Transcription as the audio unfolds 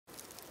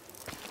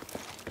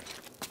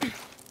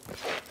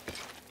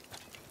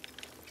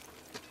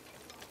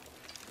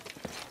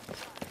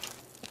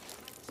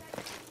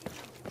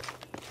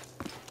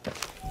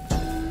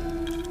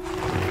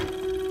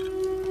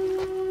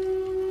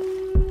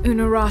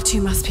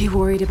Unuratu must be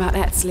worried about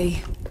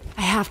Etzli.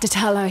 I have to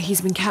tell her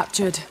he's been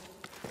captured.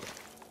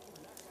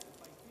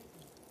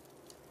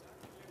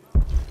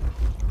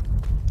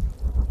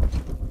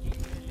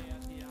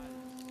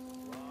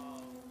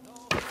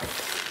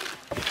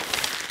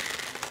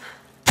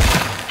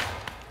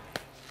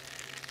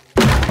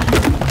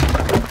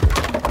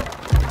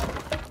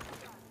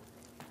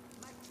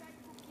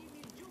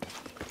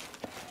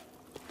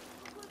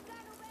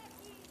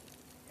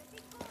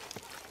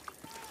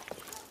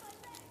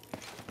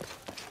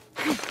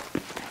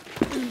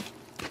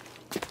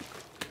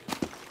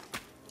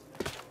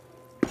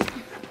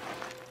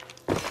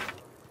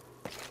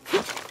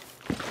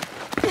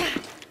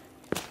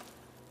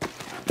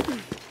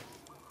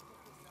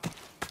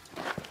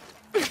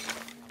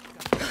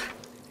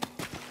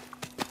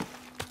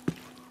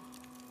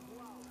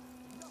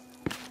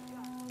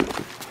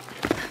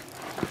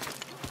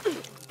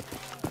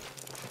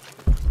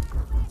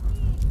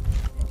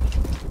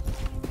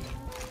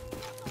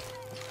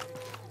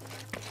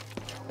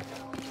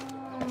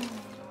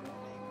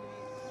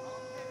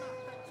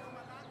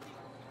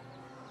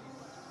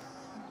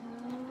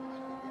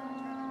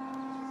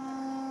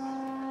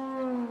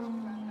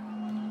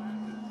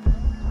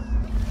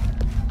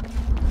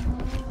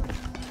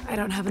 I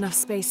don't have enough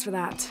space for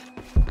that.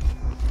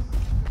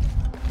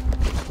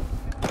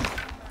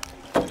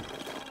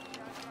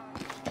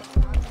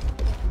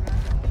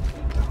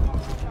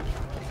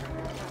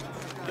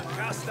 You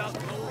cast out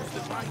those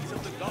the minds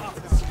of the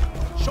gods.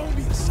 Show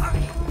me a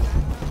sign.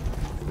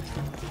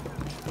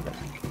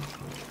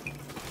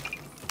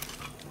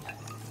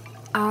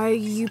 Are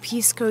you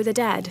Pisco the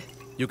Dead?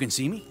 You can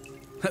see me?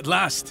 At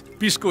last,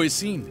 Pisco is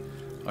seen.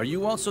 Are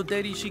you also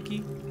dead,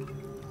 Ishiki?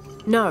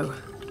 No.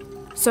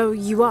 So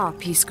you are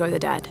Pisco the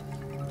Dead?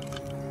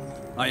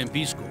 I am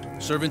Pisco,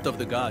 servant of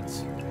the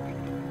gods.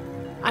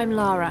 I'm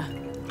Lara.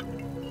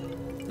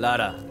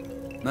 Lara.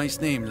 Nice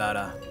name,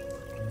 Lara.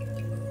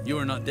 You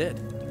are not dead.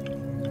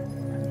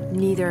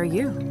 Neither are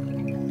you.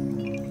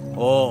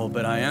 Oh,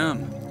 but I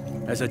am.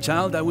 As a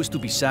child, I was to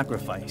be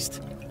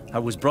sacrificed. I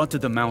was brought to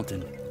the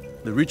mountain.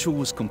 The ritual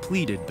was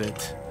completed,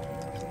 but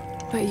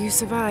you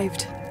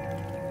survived.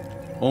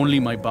 only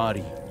my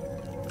body.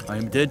 I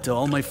am dead to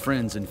all my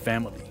friends and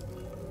family.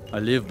 I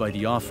live by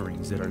the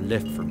offerings that are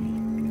left for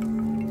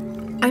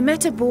me. I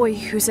met a boy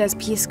who says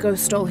Pisco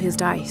stole his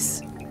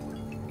dice.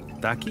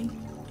 Taki?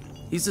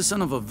 He's the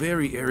son of a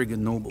very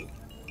arrogant noble.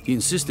 He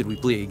insisted we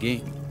play a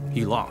game.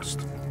 He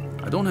lost.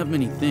 I don't have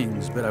many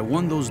things, but I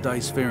won those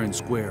dice fair and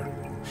square.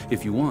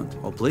 If you want,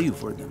 I'll play you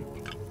for them.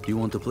 Do you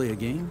want to play a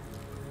game?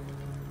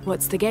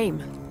 What's the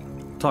game?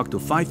 Talk to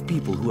 5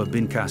 people who have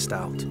been cast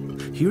out.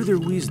 Hear their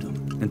wisdom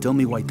and tell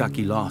me why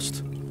Taki lost,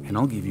 and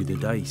I'll give you the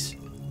dice.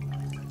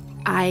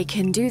 I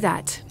can do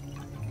that.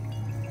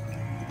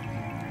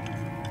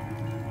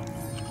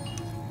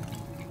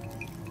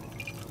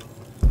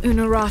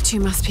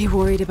 Unuratu must be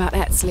worried about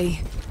Etzli.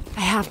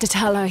 I have to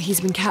tell her he's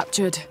been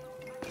captured.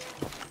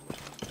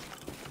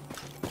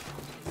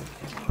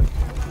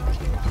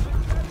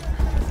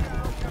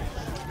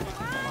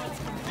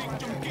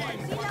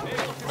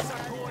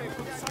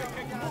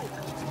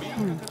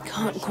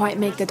 Can't quite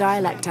make the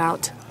dialect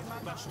out.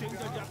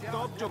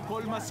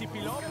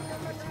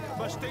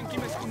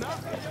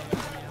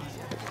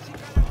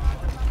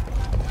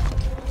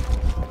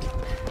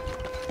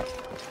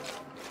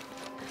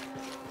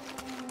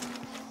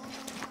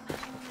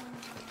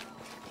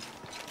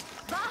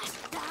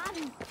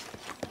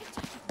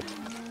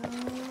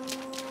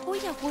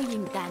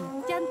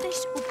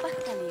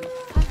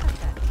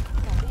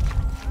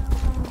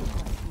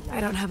 I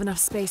don't have enough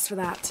space for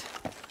that.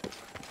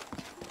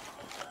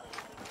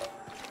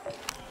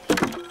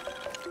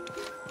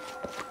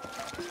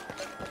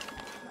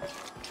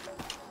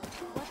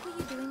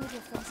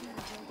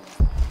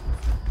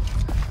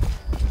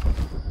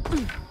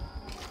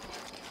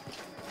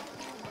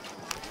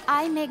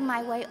 I make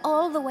my way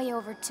all the way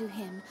over to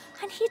him,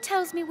 and he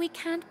tells me we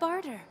can't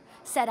barter.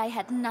 Said I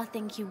had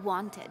nothing he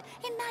wanted.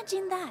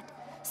 Imagine that.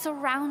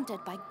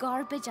 Surrounded by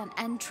garbage and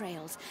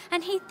entrails,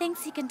 and he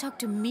thinks he can talk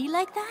to me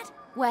like that?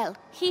 Well,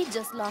 he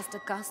just lost a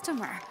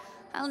customer.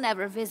 I'll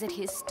never visit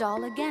his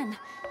stall again.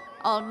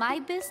 All my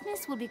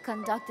business will be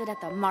conducted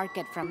at the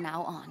market from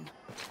now on.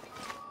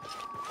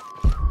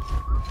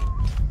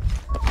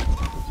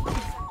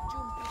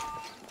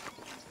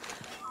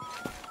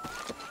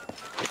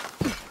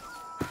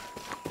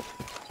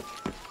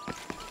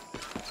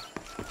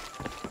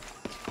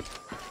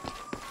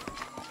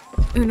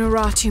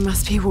 Unuratu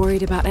must be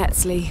worried about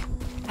Etzli.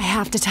 I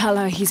have to tell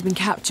her he's been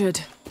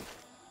captured.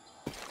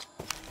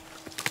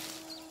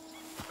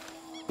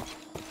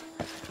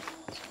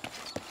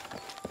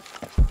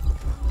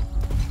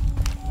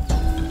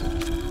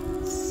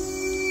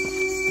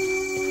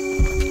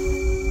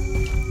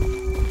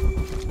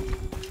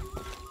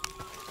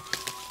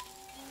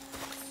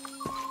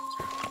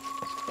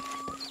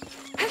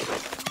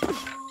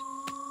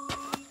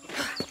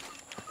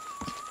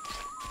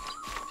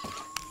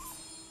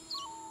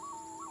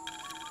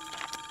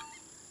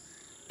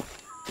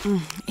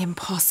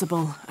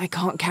 Impossible. I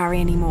can't carry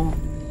anymore.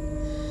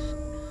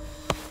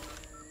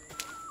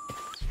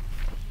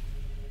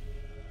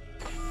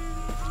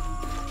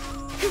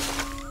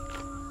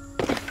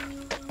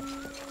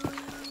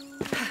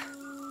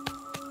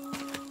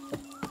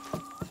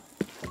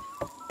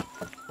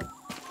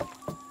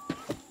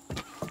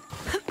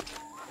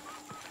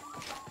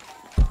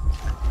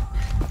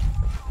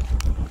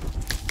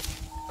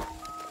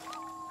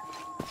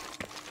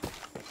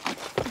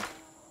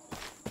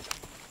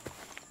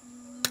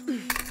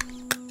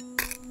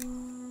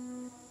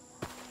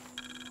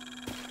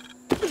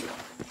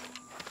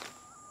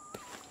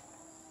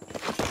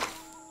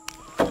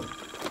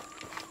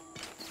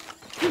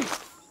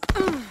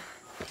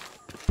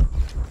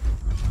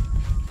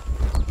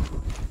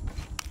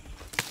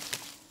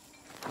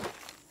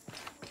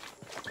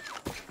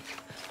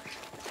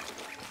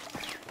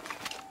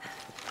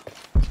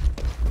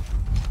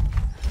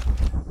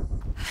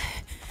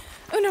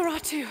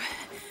 Naratu.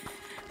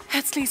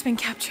 Hetzley's been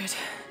captured.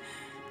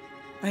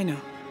 I know.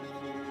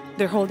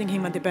 They're holding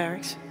him at the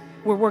barracks.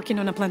 We're working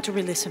on a plan to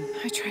release him.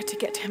 I tried to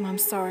get him, I'm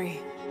sorry.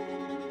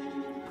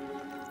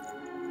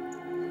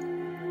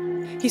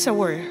 He's a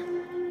warrior.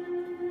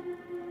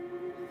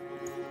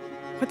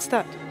 What's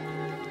that?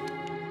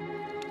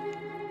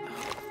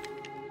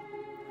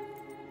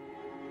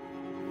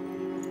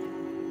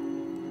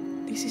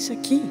 This is a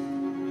key.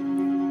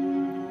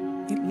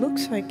 It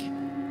looks like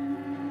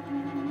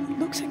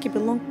it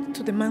belonged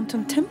to the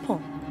mountain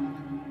temple.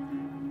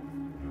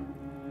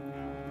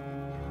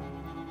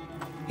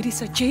 It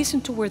is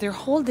adjacent to where they're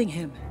holding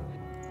him.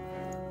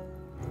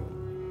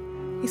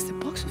 Is the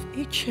box of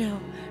HL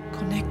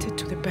connected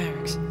to the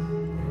barracks?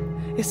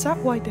 Is that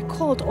why the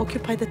cult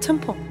occupied the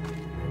temple?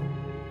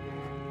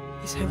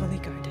 It's heavily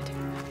guarded.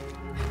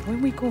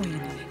 When we go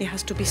in, it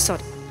has to be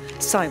subtle,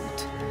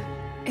 silent.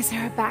 Is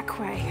there a back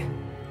way?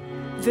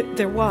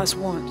 There was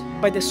one,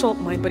 by the salt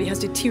mine, but it has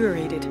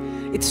deteriorated.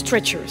 It's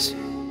treacherous.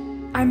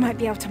 I might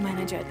be able to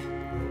manage it.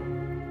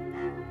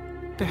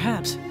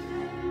 Perhaps.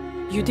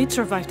 You did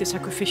survive the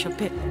sacrificial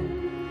pit.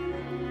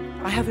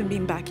 I haven't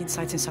been back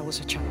inside since I was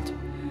a child.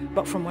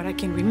 But from what I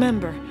can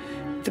remember,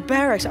 the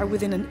barracks are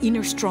within an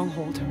inner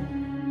stronghold.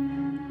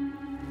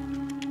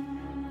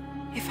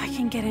 If I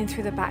can get in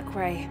through the back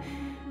way,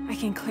 I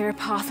can clear a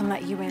path and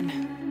let you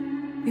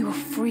in. We will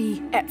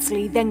free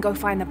Etzley, then go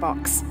find the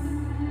box.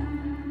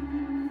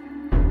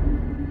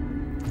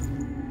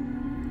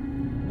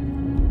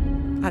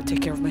 I'll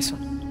take care of my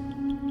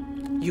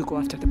son. You go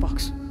after the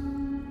box.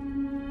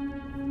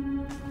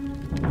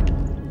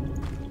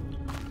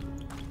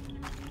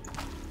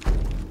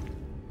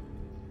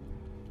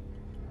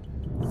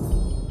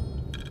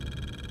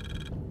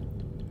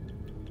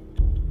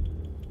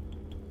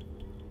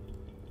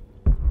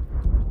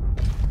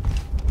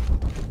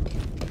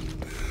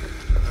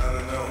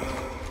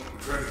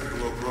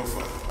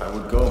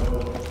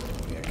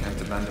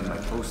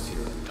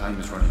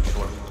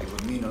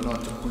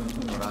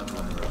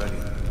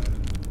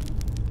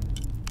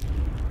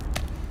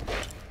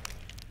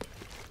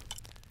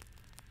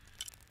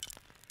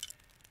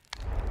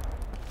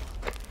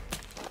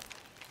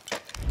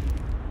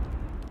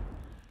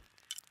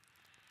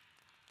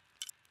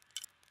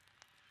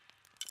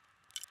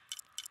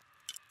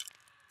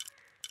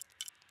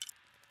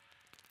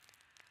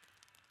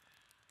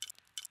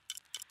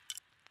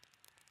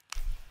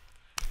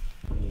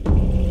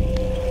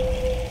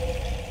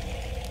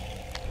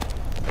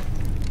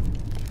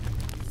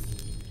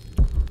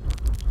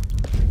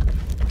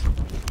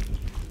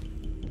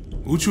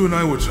 Uchu and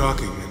I were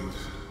talking, and,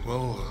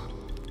 well...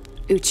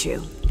 Uchu,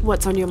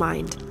 what's on your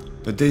mind?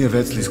 The day of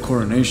Etzley's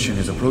coronation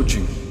is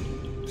approaching.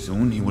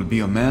 Soon he will be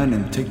a man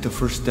and take the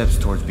first steps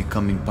towards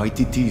becoming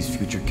Paititi's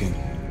future king.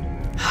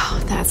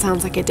 That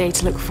sounds like a day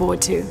to look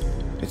forward to.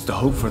 It's the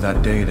hope for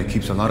that day that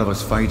keeps a lot of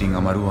us fighting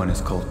Amaru and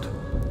his cult.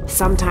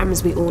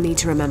 Sometimes we all need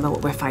to remember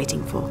what we're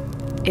fighting for.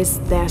 Is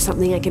there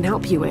something I can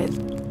help you with?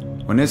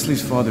 When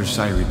Etzley's father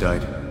Sairi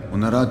died,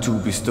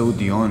 Unaratu bestowed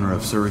the honor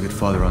of surrogate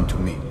father onto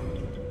me.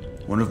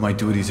 One of my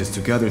duties is to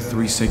gather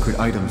 3 sacred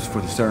items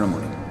for the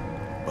ceremony.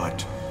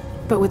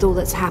 But with all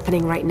that's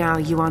happening right now,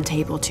 you aren't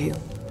able to.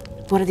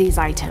 What are these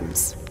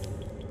items?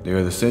 They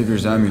are the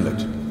Savior's amulet,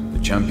 the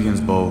champion's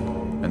bow,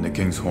 and the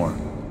king's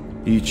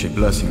horn. Each a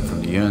blessing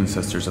from the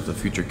ancestors of the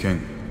future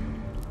king.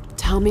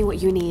 Tell me what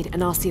you need,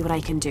 and I'll see what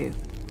I can do.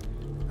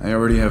 I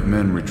already have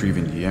men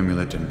retrieving the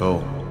amulet and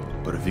bow,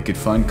 but if you could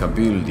find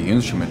Kabil, the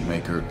instrument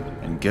maker,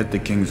 and get the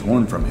king's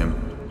horn from him,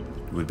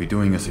 you would be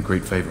doing us a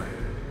great favor.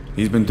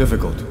 He's been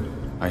difficult.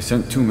 I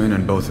sent 2 men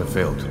and both have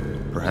failed.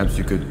 Perhaps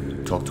you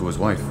could talk to his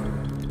wife.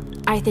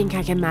 I think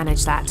I can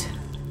manage that.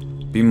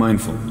 Be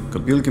mindful.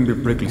 Kabil can be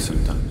prickly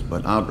sometimes,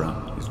 but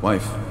Abra, his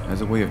wife,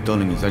 has a way of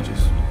dulling his edges.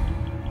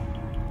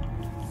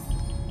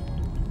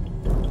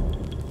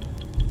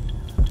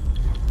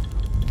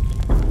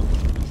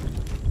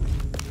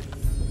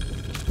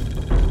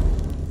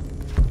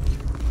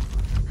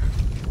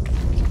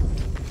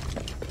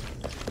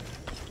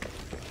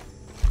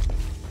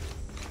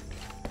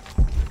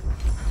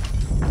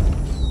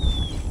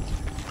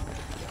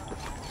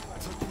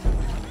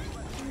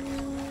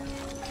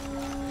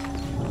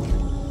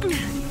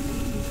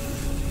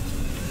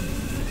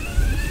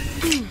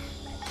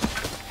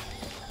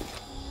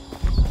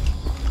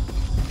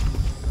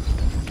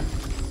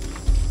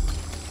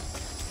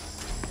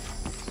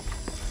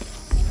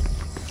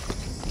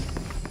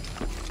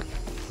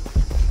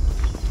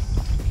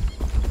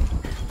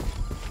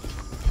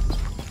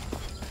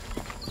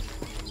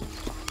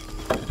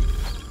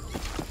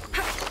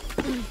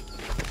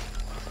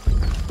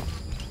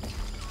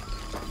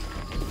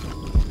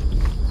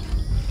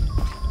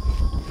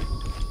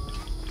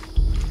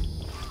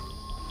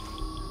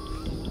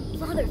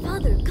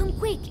 Father, come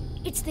quick!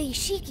 It's the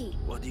Ishiki.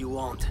 What do you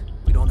want?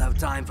 We don't have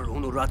time for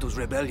Unuratu's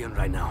rebellion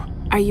right now.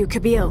 Are you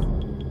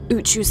Kabil?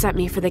 Uchu sent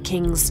me for the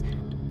king's...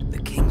 The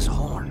king's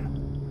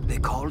horn? They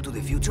call to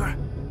the future?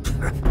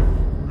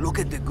 Look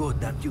at the good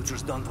that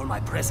future's done for my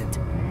present.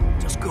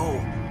 Just go.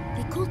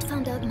 The cult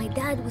found out my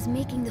dad was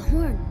making the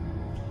horn.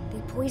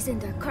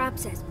 poisoned our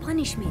crops as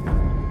punishment.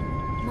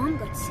 Mom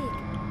got sick.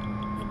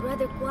 My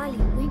brother Kuali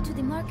went to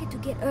the market to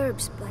get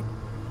herbs, but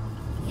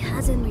he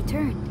hasn't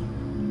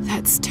returned.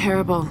 That's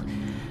terrible.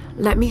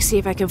 Let me see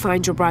if I can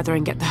find your brother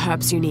and get the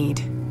herbs you need.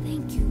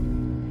 Thank you.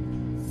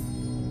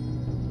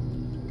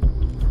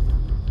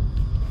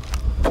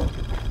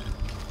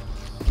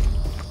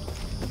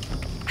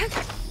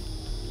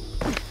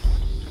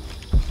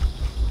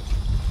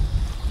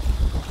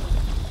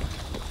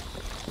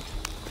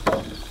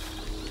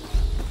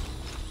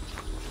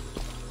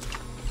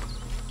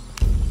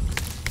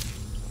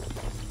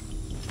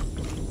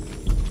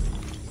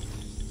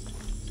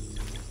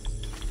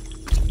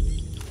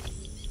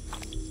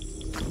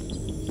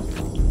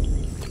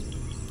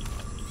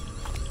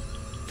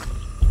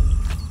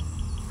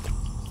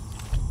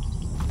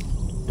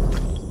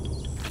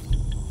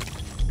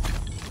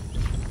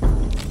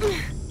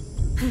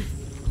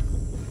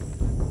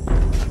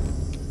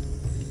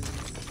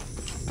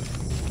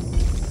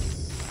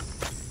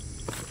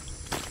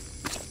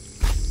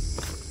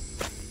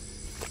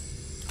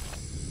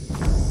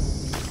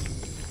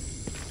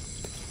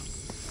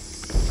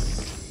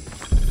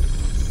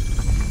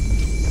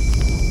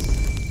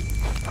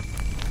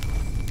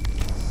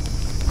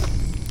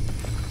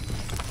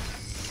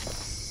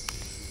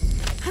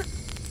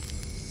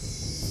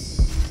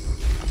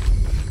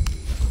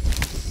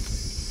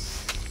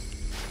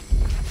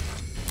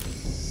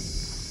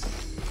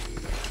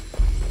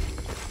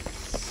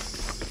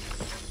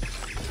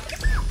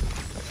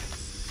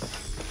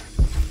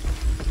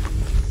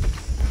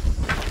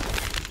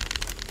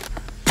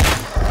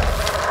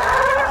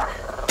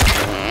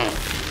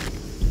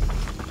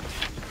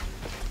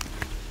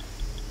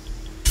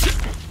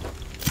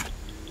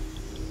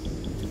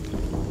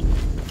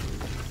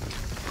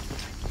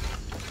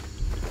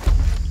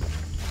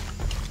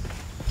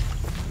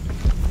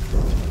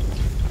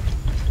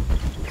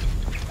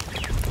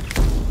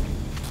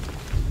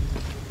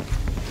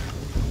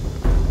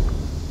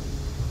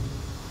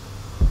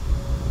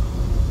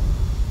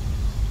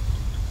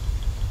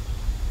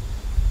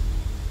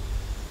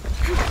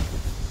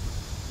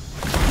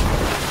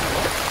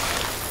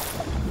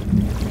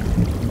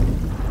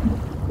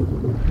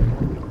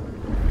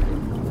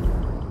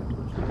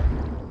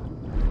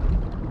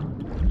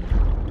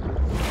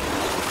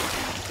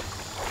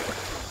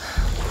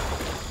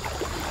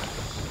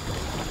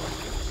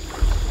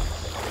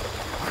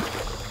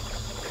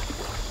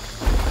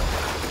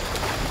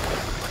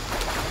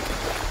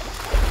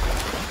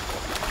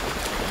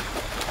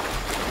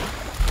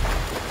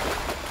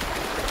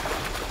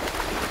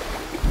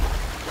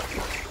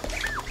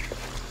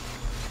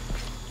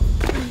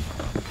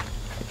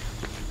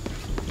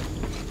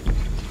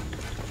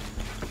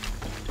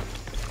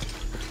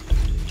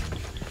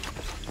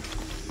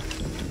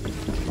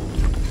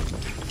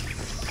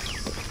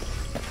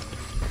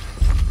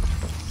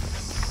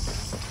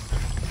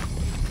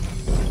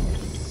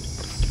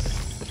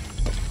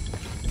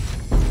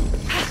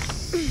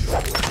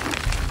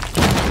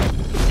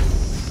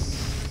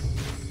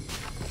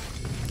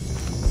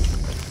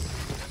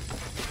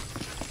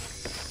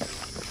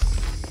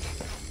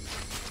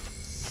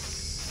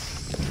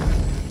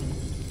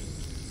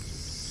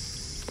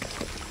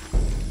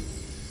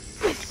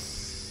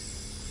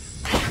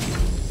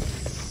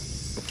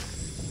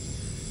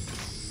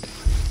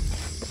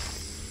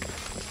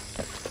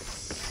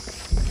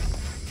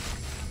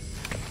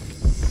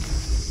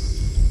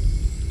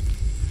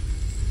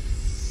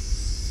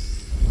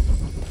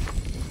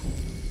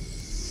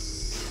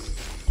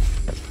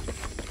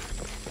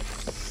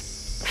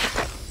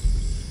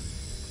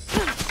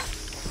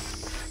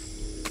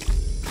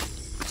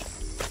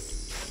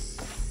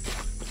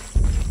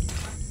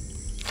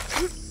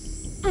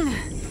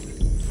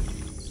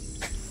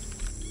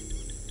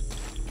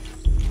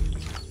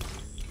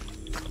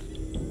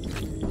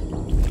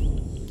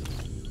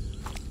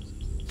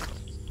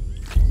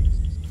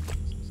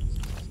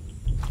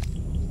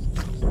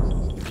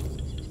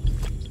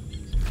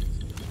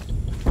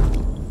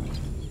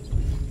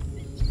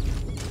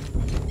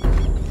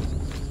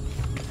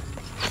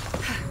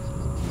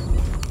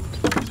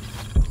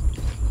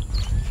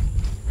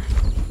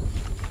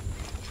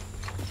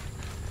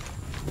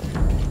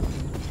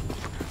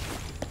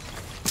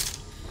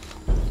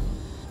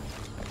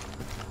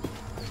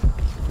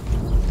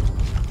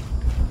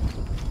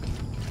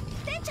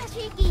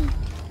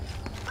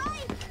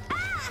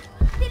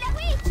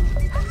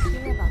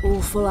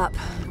 All full up.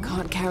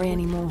 Can't carry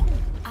any more.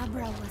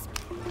 Abra was...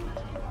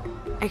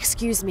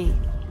 Excuse me.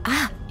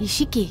 Ah,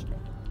 Ishiki.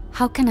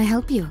 How can I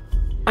help you?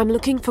 I'm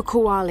looking for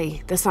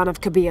Kuali, the son of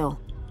Kabil.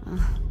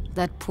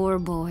 That poor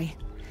boy.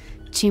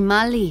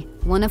 Chimali,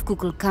 one of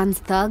Kukulkan's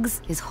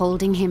thugs, is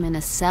holding him in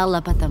a cell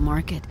up at the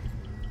market,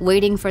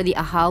 waiting for the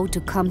Ahau to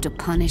come to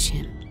punish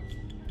him.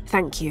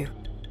 Thank you.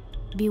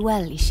 Be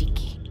well,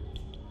 Ishiki.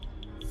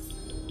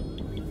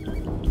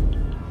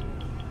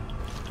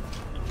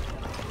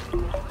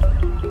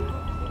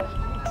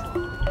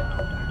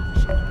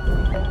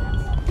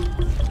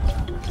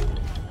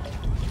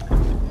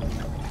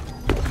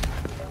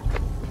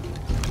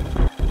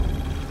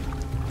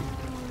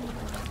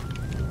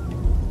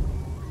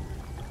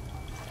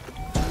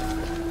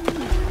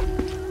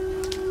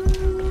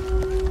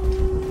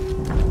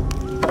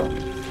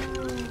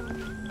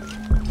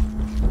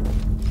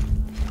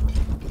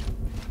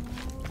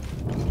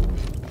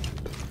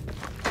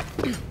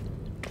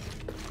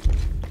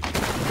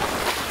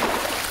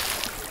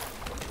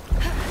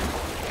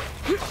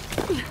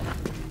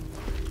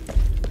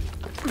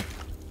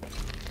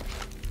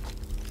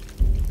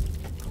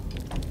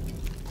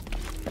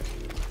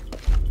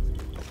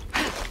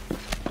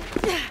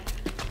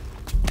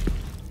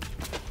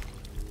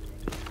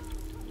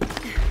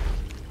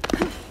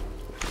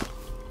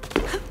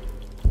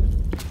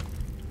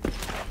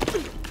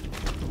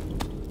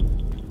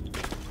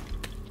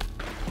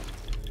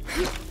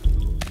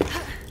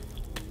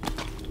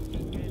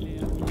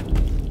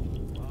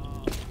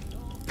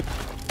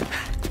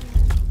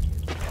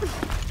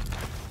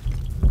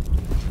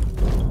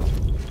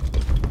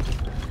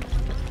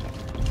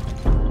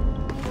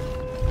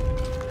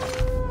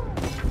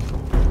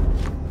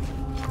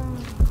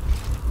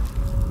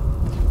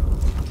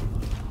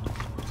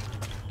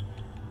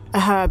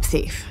 herb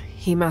thief.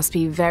 He must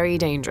be very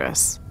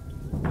dangerous.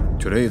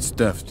 Today it's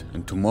theft,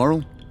 and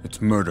tomorrow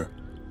it's murder.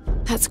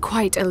 That's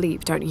quite a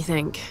leap, don't you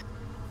think?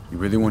 You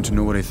really want to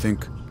know what I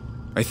think?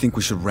 I think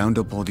we should round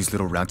up all these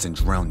little rats and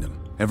drown them.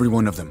 Every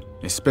one of them,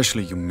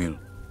 especially Yumil.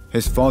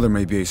 His father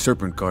may be a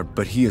serpent guard,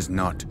 but he is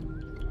not.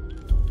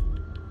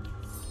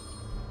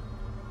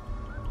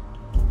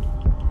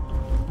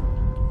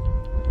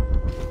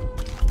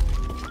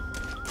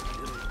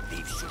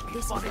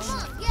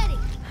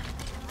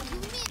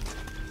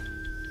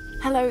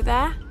 Hello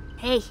there.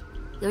 Hey,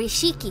 you're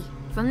Ishiki,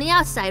 from the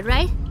outside,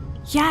 right?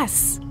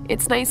 Yes,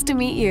 it's nice to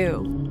meet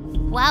you.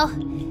 Well,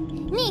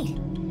 neat.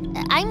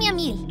 I'm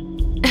Yamil.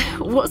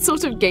 What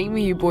sort of game are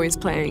you boys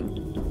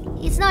playing?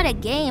 It's not a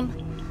game.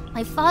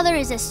 My father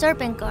is a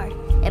serpent guard,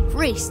 a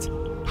priest.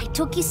 I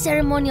took his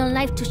ceremonial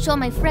knife to show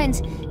my friends,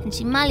 and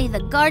Shimali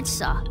the guard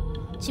saw.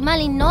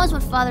 Shimali knows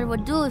what father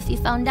would do if he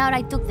found out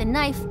I took the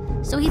knife,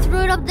 so he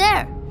threw it up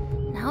there.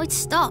 Now it's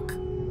stuck.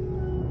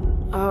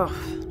 Oh,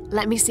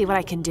 let me see what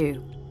I can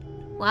do.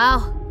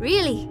 Wow,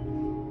 really?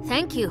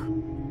 Thank you.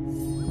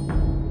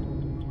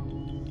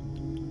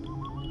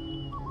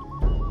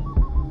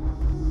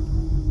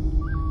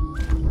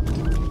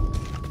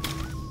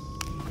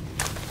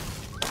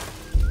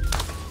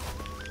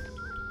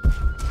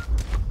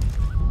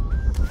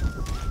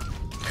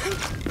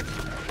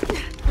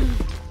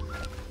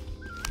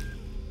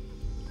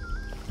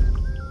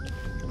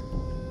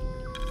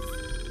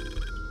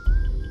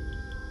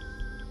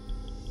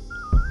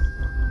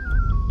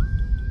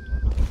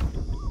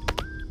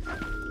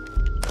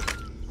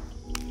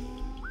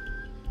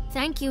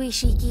 Thank you,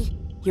 Ishiki.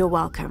 You're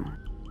welcome.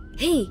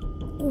 Hey,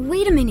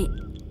 wait a minute.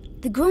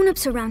 The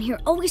grown-ups around here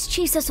always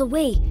chase us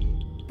away.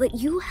 But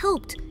you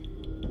helped.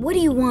 What do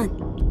you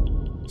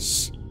want?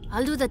 Shh,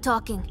 I'll do the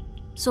talking.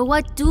 So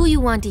what do you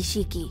want,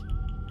 Ishiki?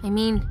 I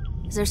mean,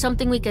 is there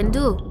something we can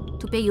do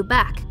to pay you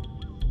back?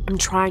 I'm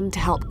trying to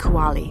help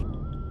Kuali.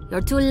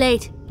 You're too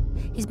late.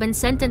 He's been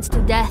sentenced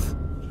to death.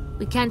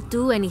 We can't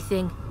do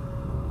anything.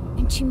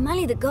 And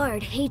Chimali the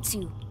guard hates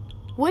you.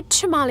 Would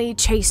Chimali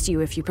chase you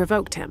if you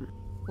provoked him?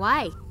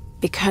 Why?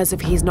 Because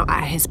if he's not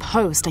at his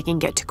post, I can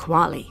get to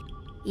Kuali.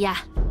 Yeah,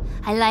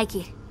 I like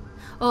it.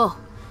 Oh,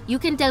 you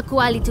can tell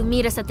Kuali to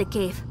meet us at the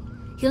cave.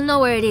 He'll know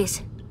where it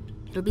is.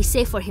 It'll be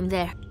safe for him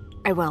there.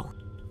 I will.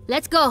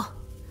 Let's go.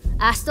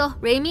 Asto,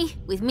 Raimi,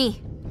 with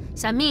me.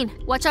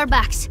 Samin, watch our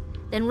backs.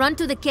 Then run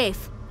to the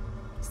cave.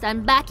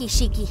 Stand back,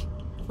 Ishiki.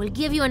 We'll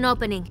give you an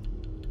opening.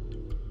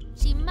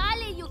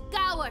 Shimali, you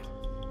coward!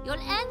 You'll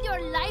end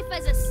your life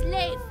as a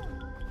slave.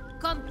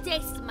 Come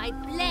taste my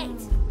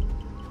blade.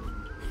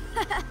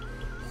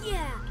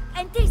 Yeah,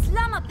 and taste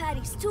llama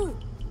patties too.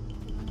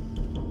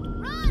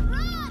 Run,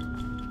 run!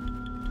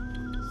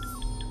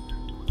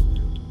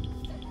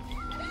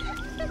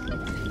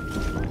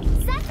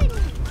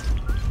 Sesame!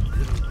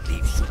 Little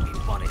thieves should be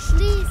punished.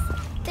 Please,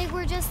 they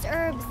were just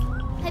herbs.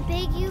 I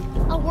beg you,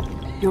 I'll work.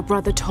 Your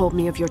brother told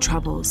me of your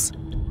troubles.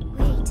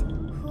 Wait,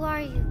 who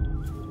are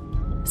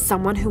you?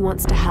 Someone who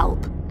wants to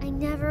help. I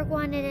never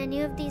wanted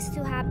any of these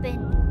to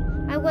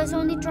happen. I was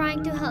only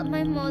trying to help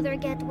my mother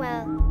get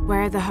well.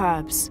 Where are the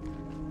herbs?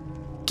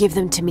 Give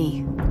them to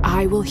me.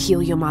 I will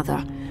heal your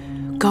mother.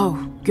 Go.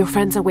 Your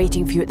friends are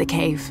waiting for you at the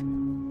cave.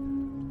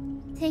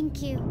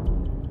 Thank you.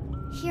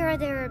 Here are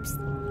the herbs.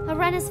 I'll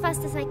run as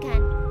fast as I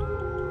can.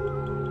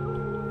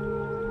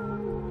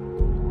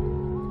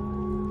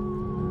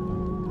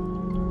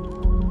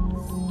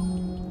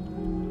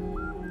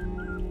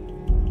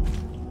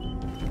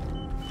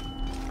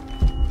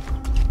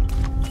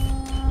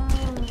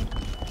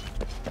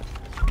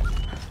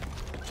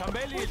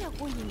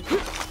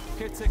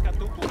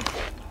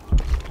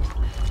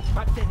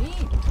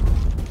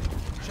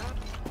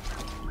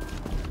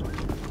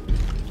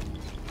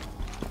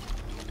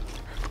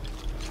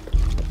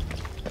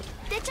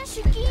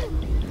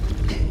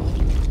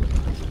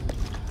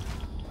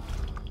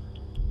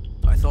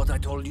 I thought I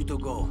told you to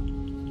go.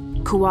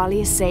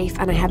 Kuali is safe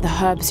and I have the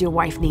herbs your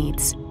wife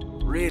needs.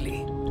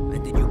 Really?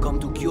 And did you come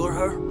to cure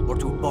her or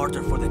to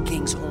barter for the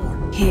king's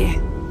horn?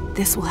 Here,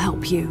 this will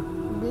help you.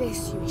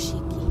 Bless you,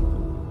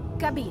 Ishiki.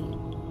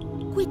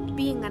 Kabil, quit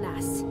being an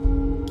ass.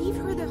 Give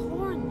her the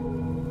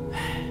horn.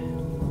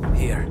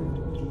 Here,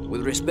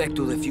 with respect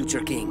to the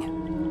future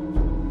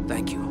king.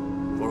 Thank you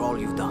for all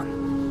you've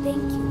done.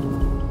 Thank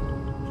you.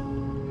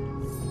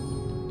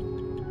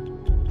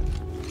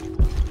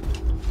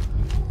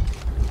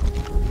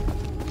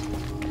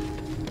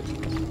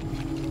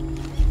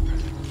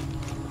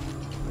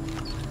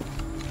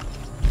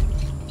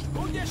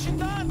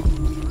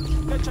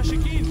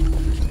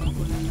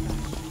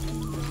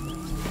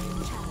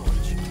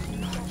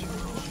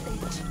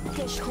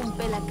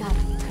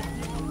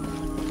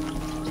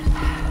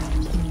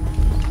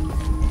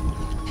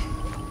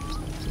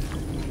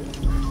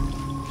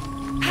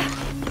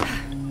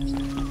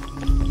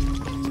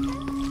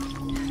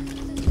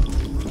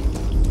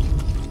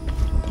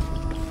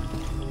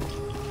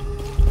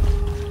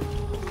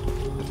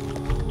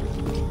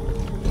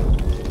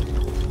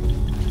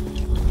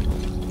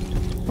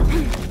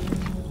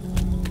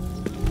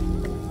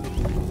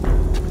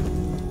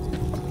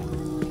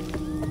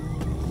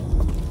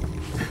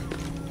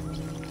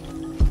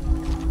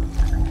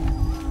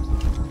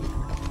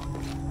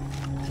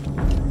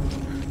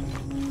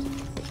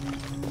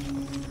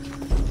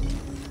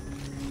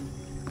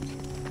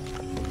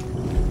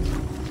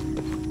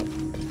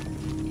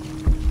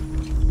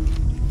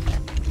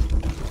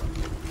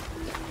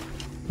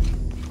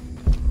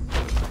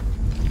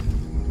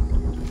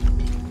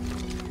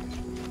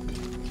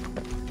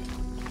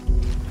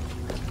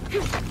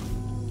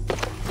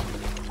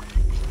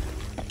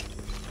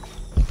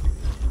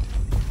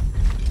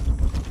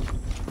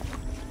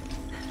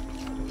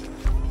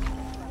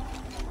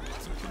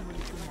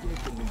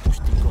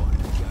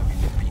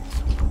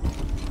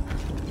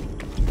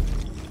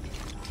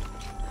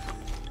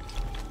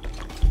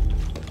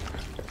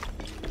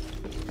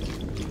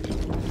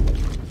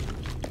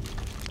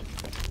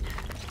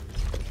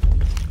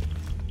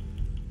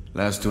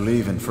 Last to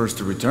leave and first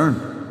to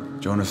return.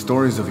 Jonah's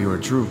stories of you are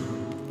true.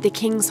 The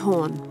King's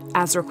Horn,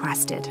 as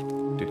requested.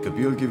 Did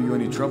Kabil give you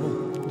any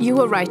trouble? You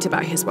were right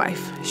about his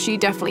wife. She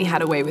definitely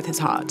had a way with his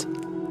heart.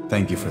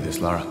 Thank you for this,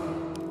 Lara.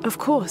 Of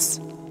course.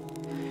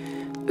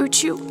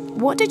 Uchu,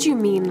 what did you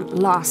mean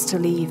last to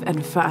leave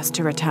and first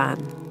to return?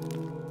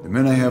 The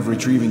men I have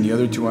retrieving the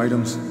other 2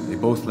 items, they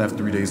both left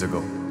 3 days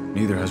ago.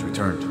 Neither has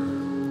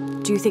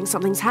returned. Do you think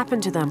something's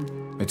happened to them?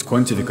 It's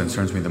Quincy that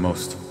concerns me the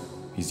most.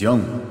 He's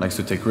young, likes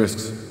to take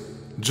risks.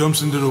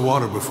 Jumps into the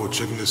water before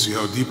checking to see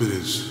how deep it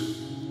is.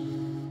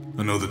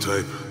 I know the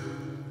type.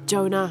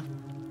 Jonah.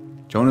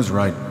 Jonah's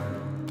right.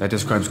 That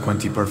describes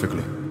Quincy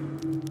perfectly.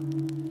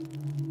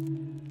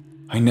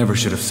 I never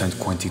should have sent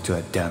Quincy to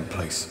that damn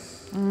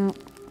place.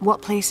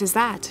 What place is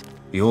that?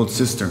 The old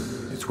cistern.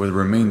 It's where the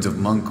remains of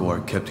Manco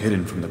are kept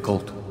hidden from the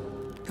cult.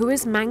 Who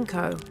is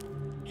Manco?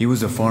 He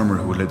was a farmer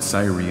who led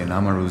Sairi and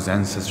Amaru's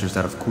ancestors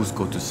out of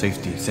Cusco to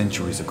safety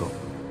centuries ago.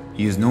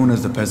 He is known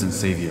as the peasant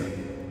savior.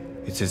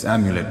 It's his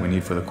amulet we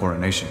need for the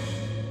coronation.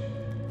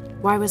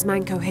 Why was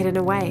Manco hidden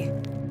away?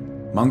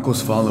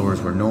 Manco's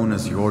followers were known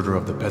as the Order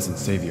of the Peasant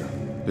Savior.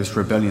 This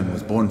rebellion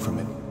was born from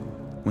it.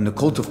 When the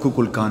cult of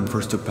Kukulkan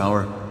first took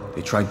power,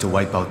 they tried to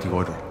wipe out the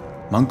order.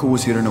 Manco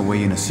was hidden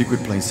away in a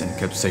secret place and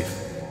kept safe.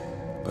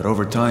 But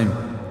over time,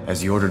 as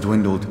the order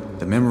dwindled,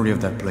 the memory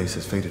of that place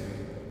has faded.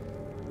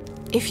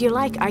 If you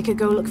like, I could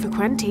go look for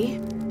Quenty.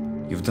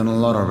 You've done a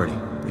lot already.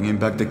 Bringing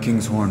back the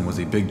King's Horn was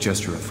a big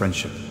gesture of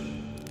friendship.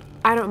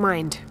 I don't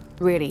mind,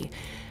 really.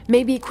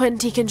 Maybe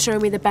Quenty can show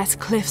me the best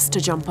cliffs to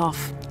jump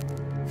off.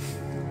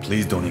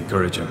 Please don't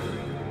encourage him.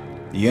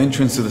 The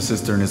entrance to the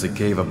cistern is a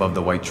cave above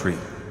the white tree.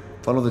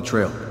 Follow the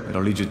trail.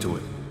 It'll lead you to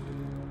it.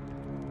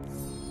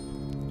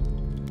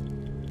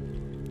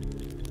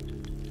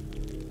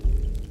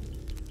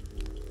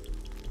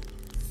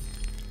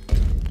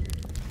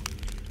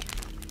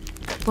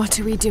 What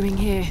are we doing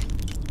here?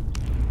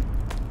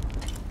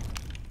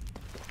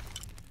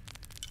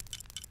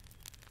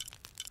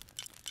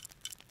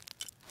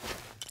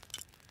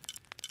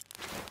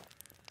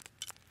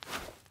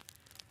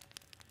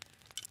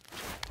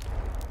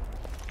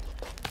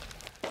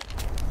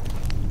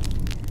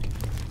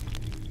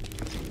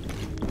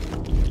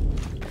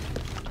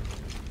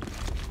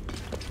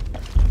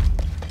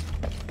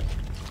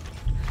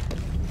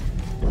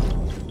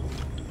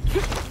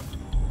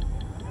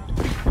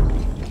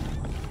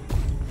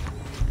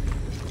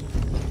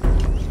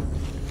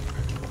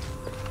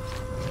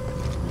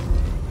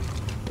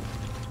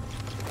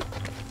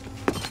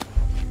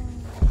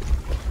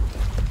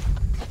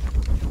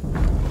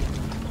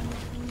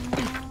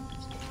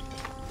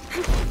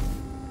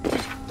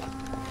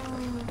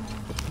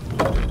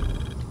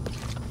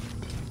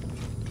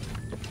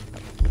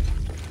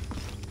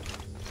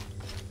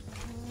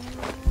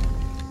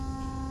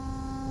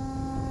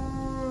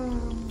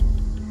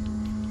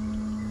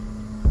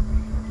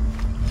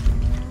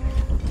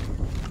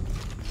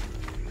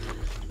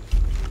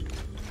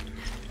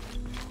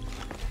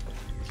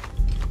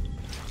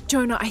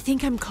 Jonah, I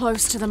think I'm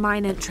close to the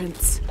mine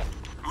entrance.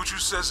 Uchu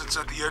says it's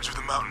at the edge of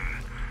the mountain.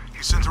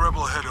 He sent a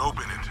rebel ahead to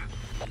open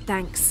it.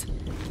 Thanks.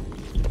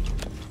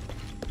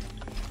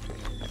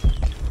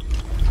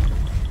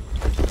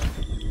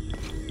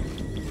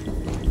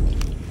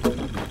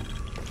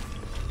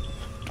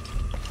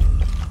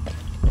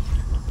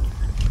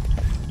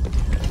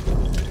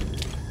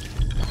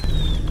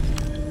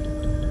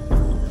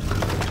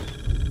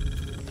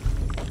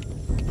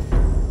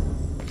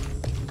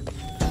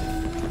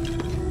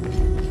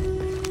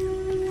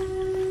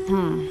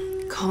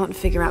 Can't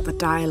figure out the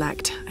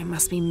dialect. I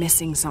must be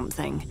missing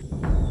something.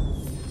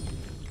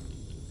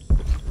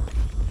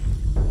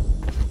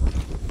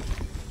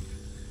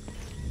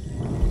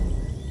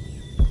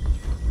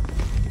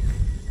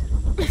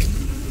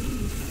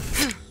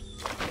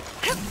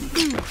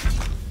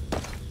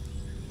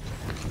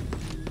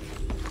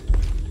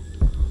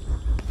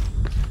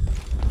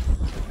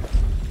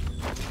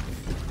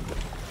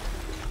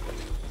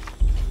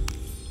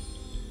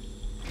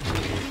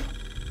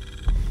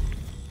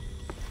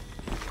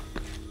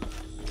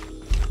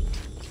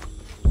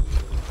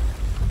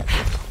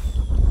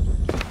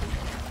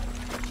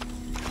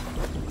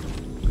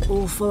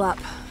 All full up.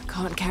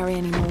 Can't carry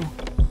any more.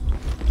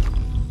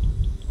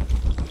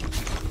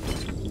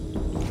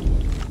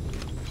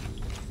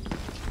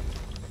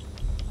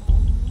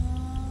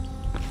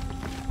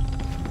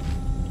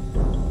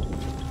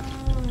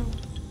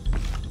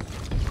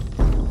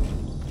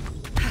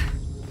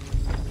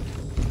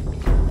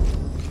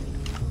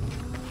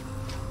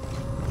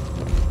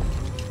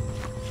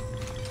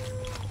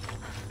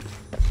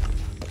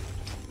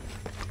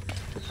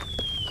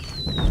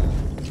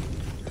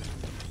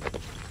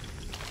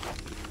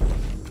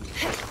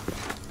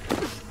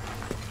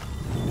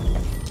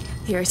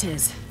 Here it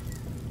is.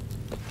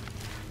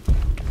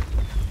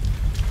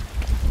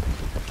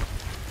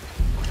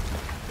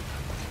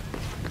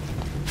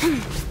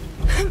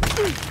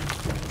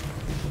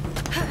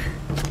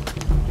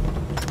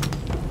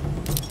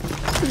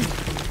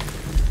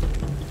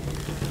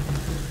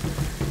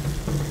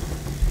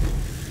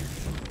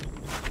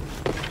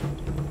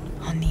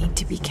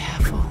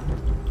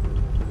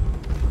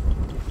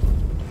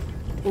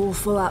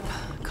 full up.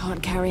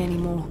 Can't carry any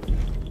more.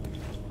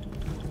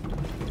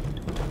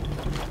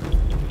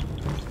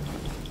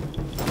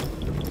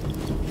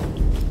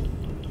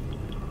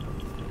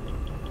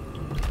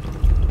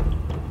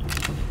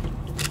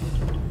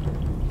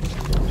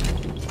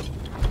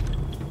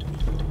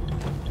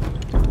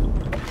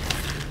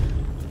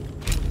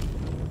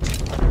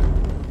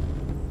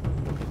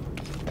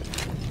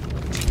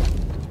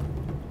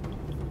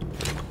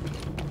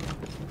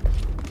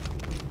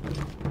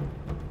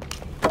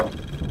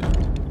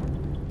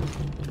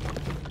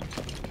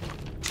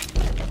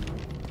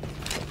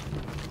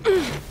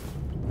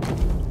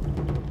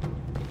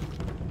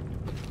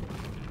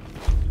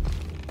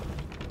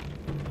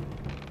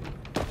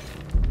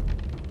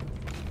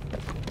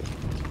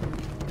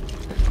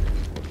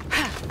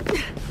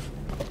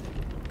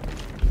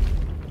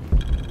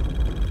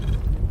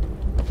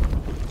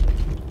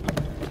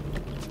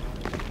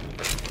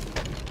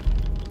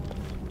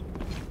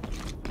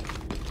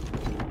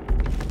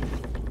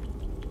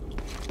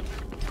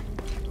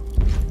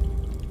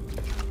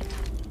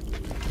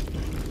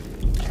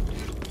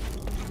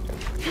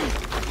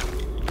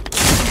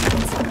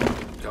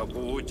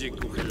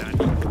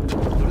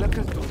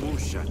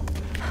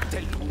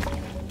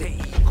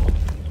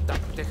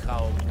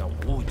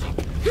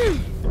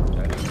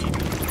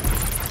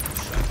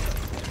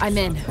 I'm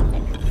in.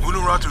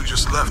 Unuratu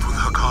just left with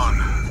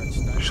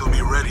Hakan. She'll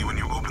be ready when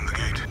you open the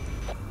gate.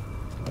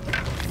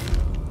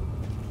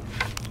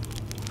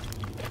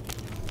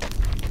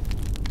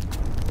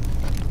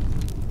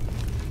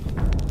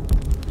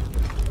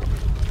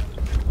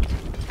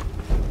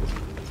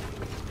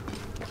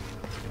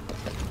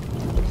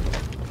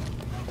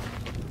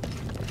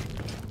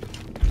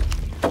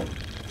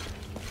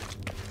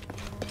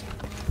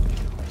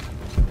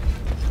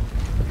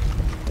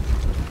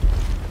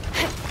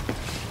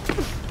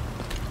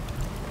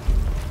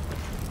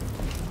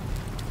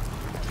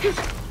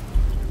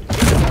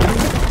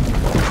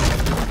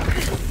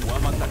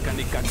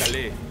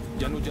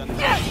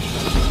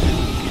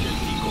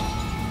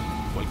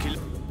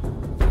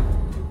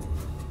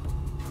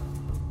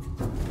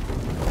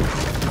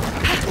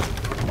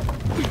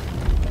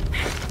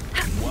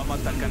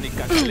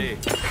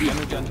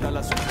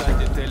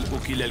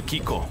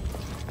 Kiko.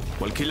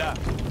 Walkila.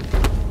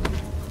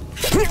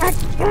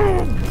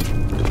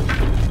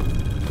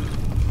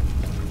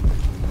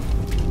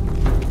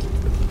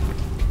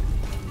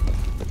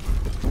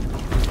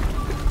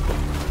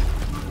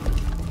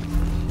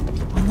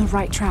 On the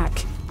right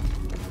track.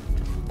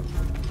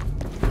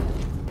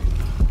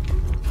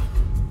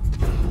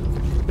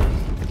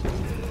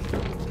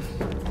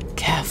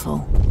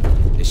 Careful.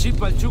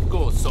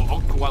 Shipalchuko so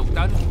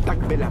okwautan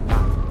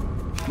takbelapa.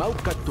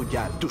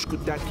 Maukatuya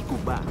tuskutati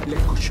kuba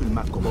lekushul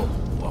makobo.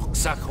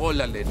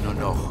 Oxaholale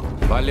nono.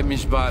 Vale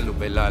misbalu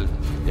belal.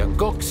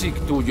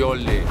 Yankoksik tu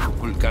yole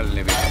kulkal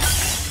neve.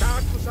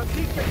 Takus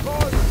antike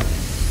kol.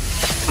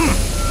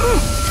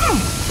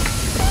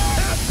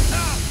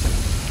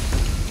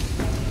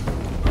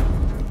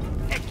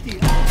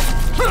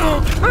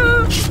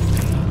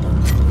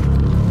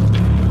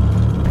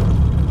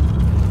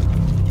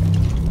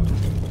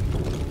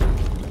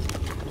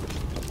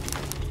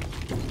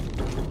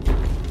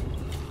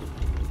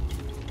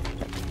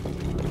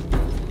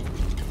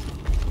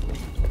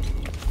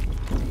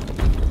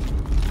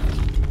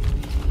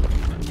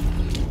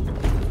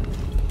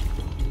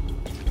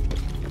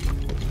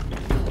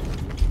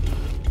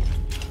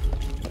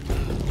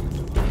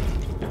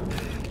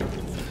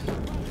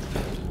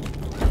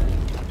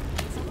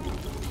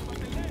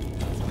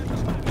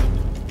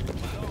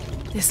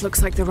 This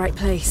looks like the right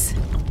place.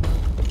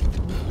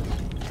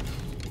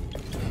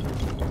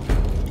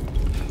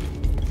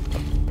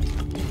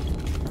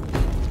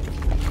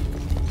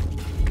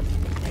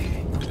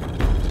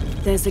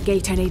 There's the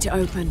gate I need to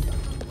open.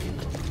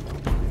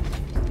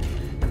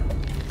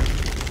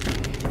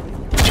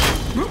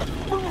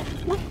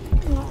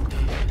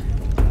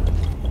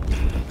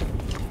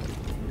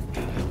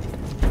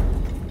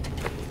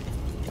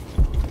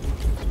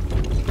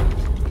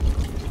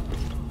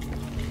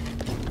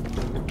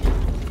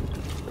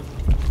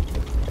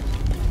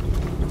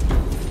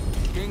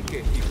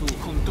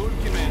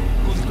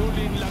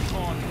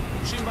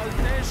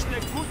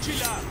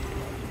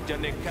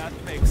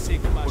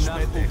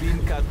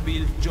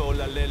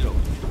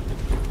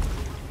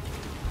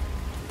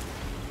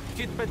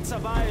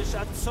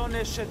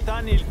 Sone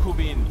shetanil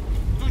kubin.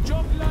 Tu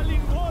job la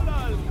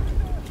lingolal.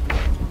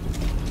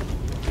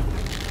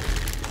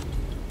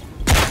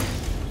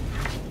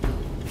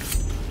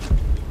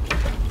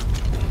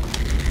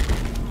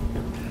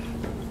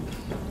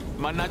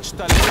 Manach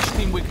talesh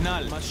tim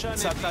wignal.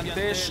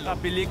 Satantesh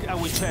apilik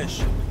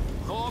awichesh.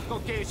 Hoko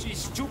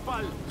kesis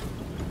chupal.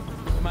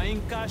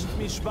 Main kasht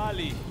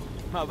mishbali.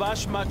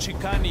 Mavash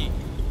machikani.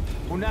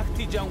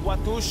 Unakti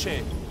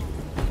janwatushe.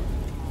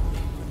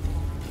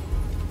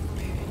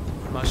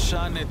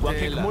 Mashane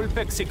tela.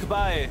 Mulpek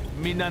sikbae,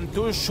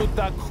 minantush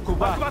shutak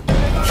kuba.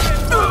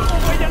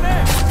 Vayane!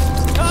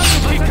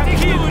 Tanuki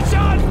kakil!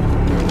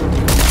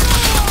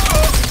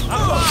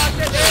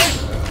 Aguatele!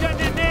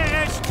 Yanene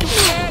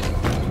estuel!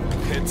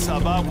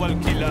 צבא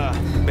ולקילה,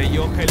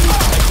 ביוחל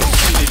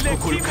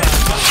קוקולקה.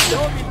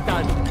 לא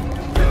ניתן.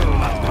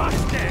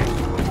 מפסטה,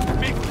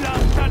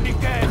 מקלט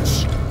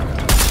ניקץ'.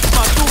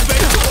 מתו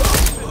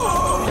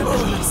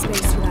No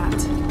space for that.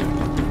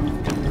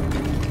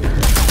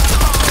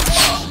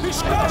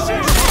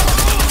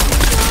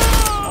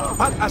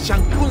 Pat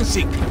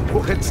asyankunsik,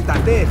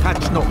 kuhetstate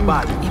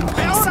hachnokbal.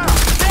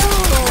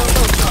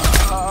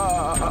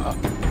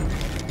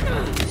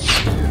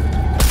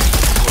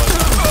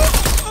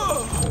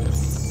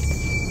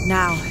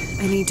 Now,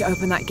 I need to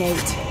open that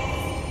gate.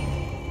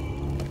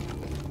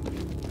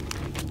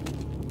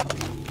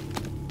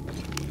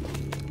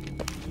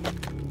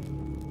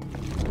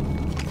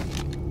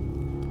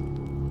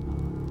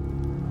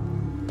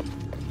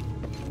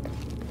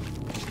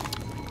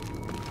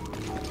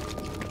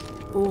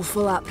 All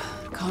full up.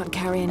 Can't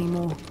carry any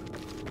more.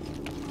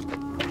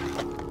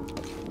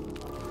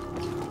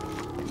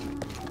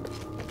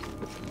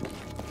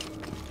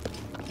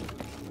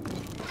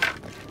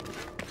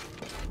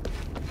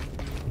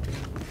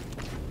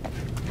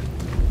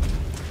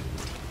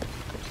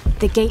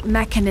 The gate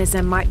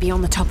mechanism might be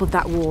on the top of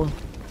that wall.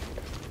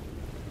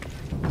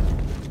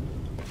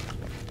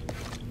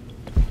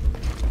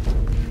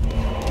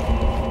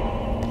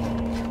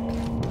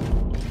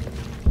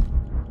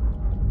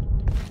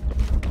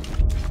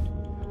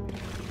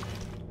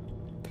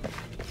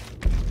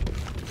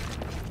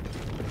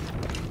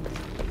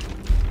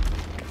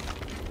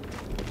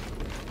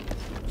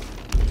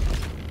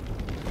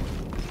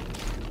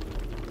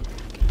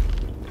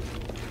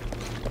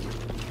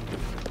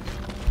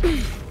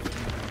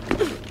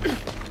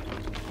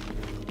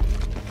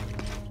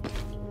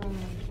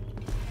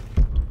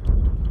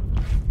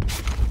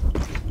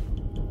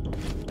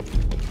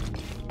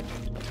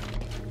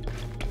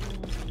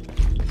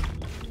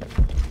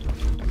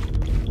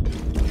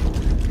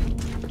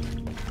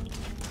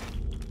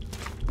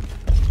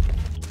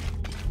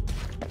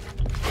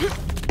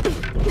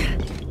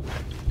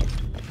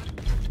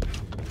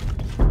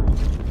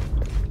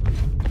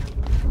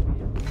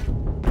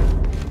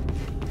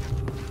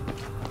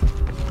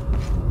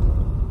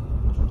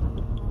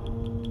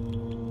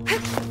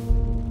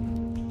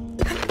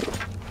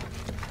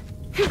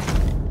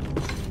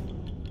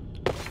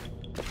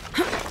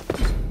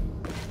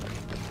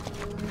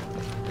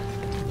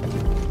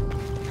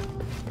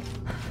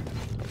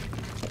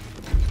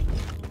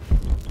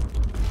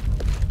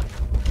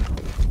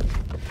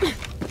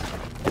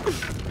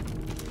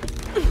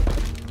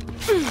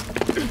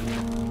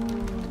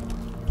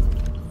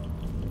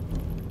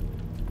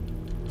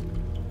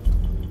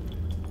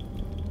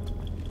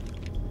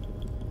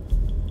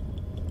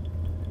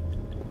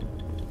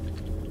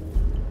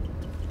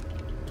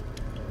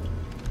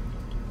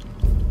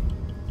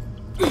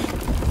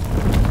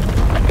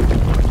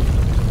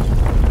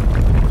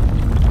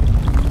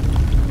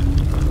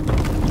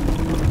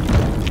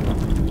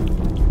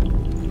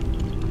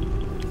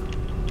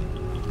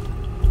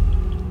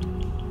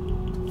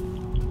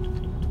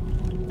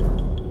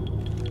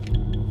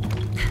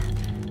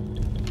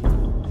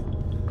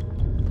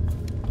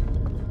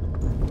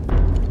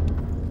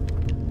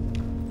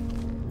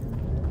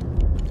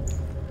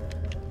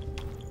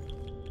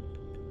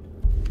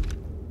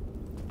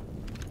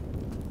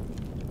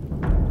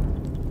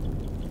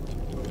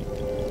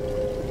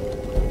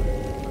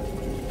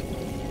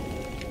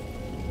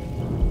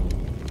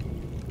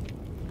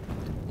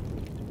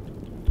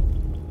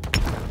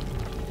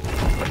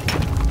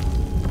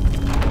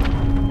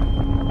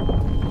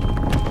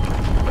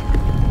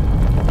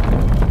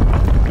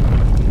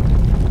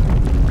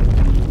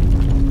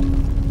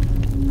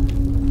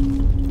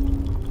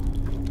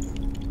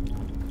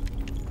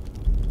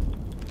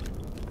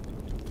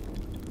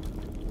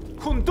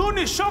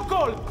 Kuntuni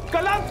Shokol!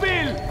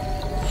 Kalanpil!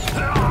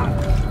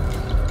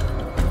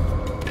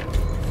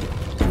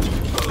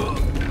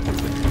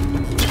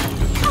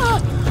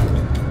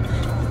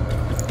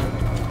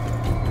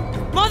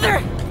 Mother!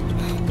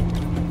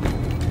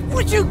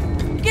 Would you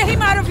get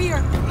him out of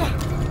here?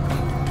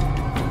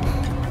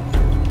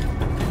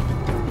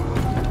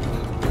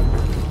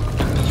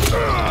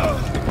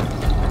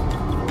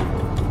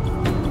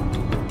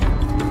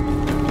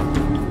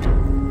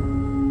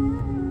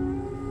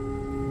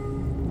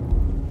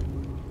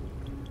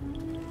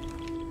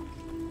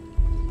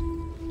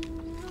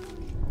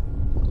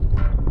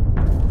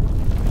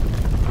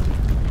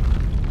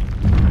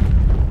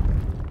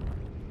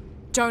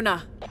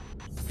 Jonah.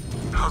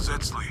 How's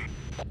Etzli?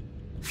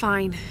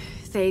 Fine.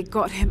 They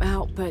got him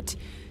out, but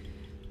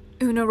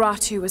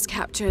Unaratu was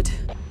captured.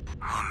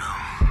 Oh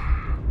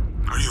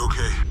no. Are you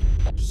okay?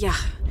 Yeah.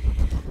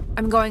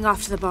 I'm going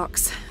after the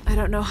box. I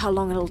don't know how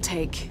long it'll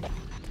take.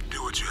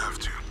 Do what you have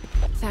to.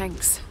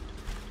 Thanks.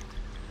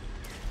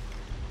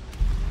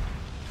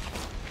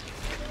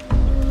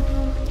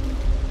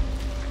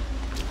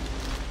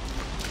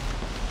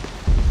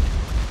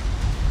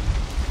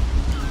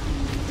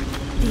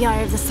 The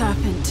Eye of the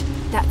Serpent.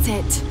 That's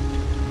it.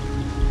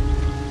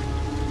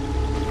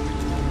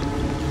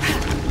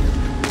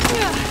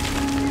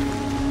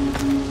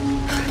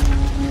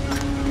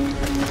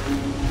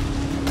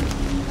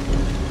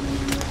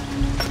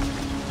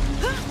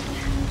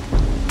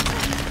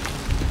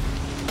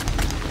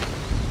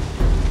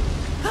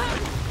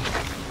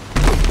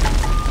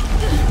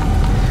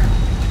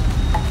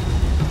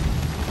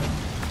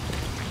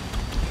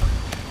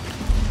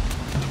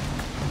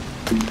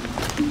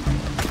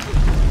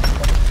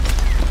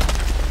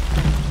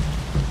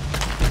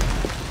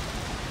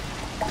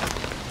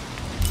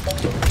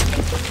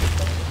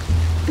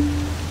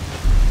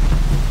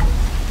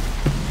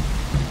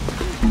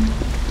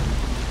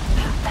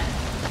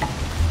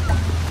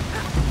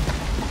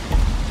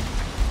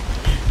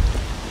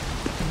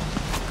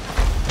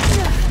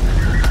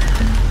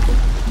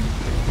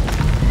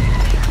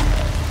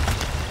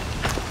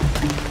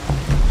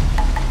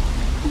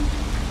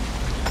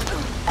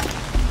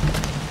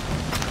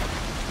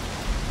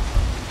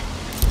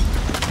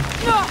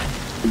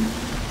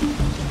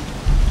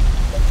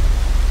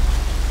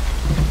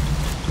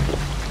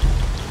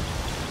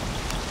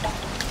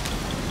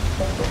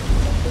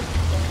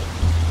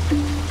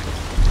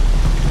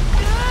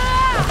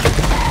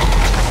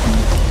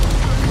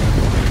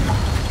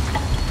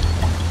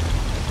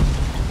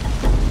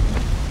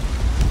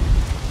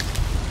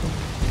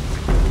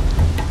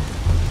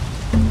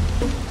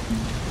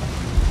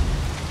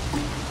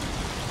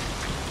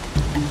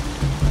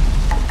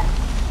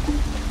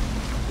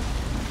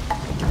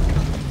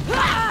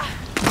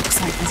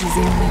 This is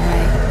the only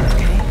way,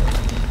 okay?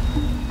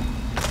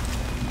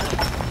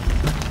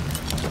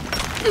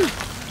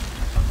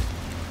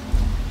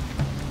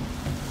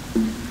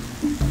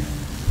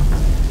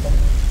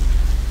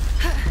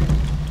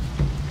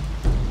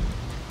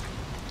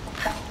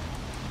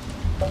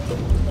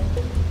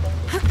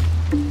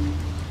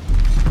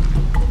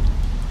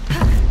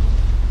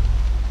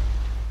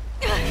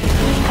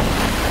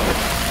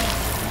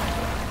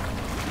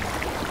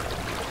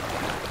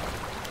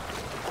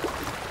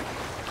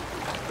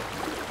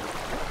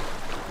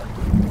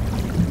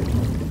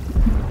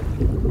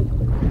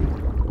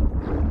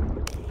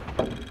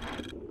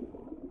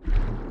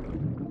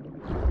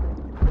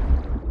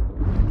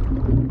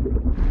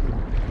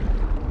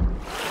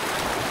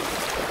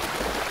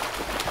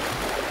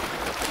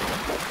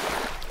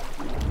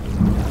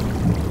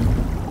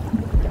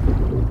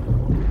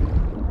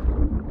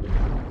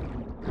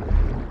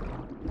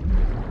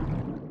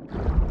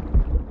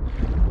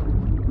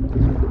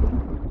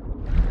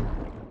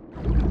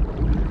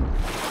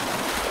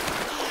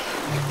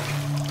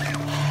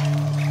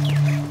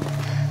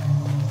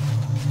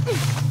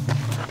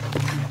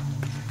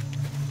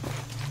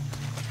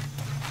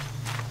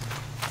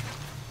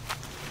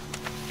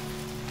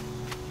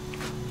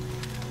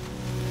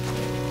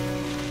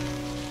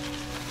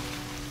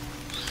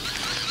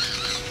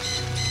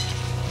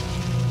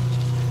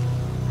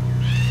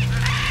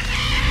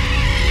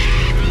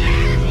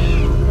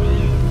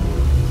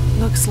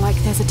 Looks like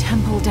there's a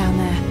temple down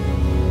there.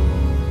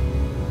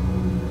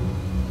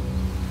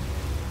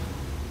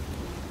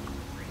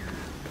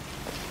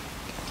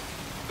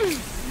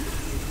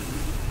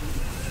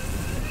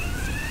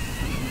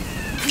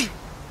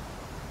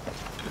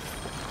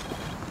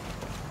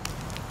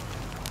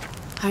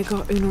 I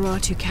got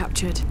Unuratu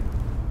captured.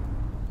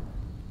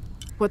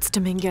 What's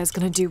Dominguez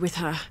gonna do with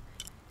her?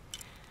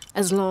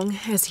 As long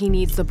as he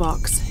needs the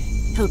box,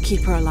 he'll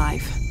keep her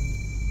alive.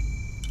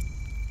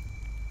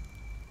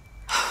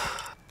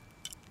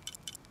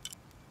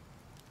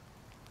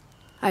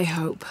 I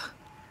hope.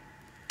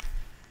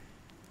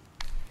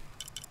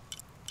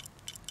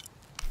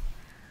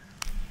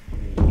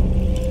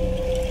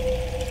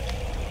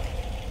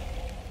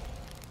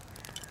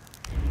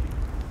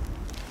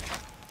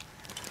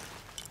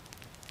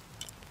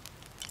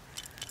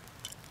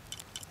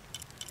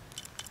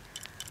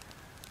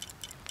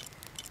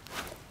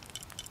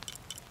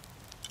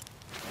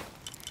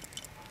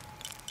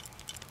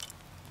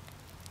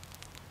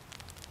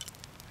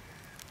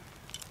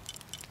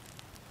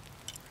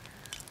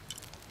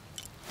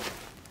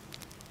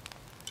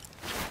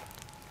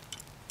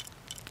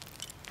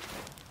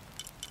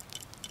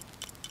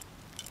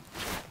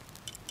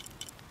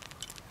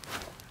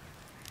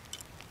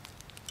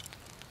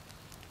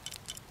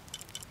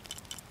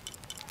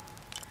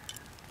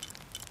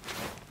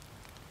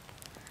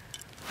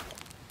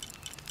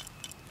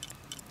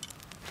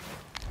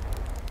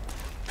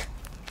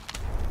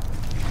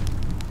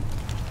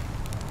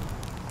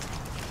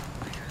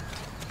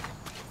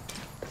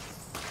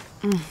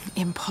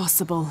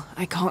 Impossible.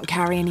 I can't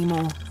carry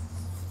anymore.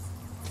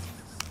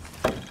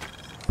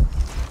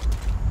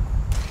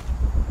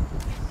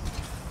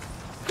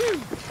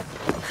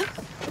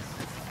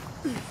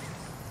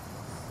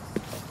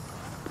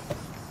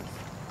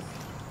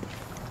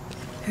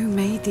 Who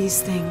made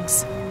these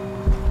things?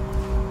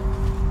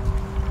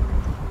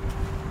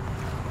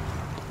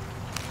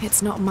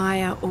 It's not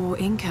Maya or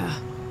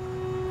Inca.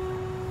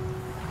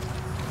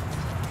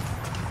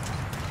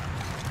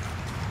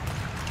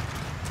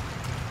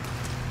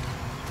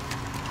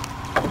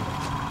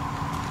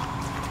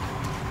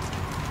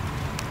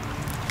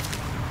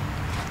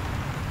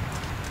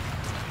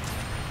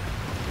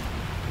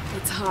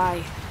 It's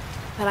high,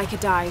 but I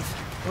could dive.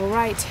 All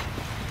right,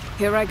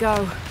 here I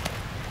go.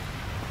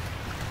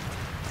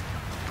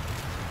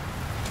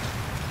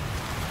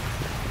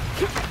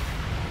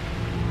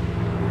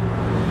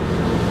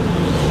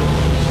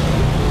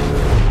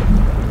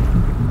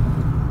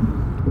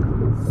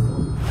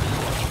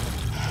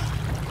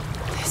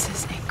 This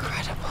is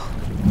incredible.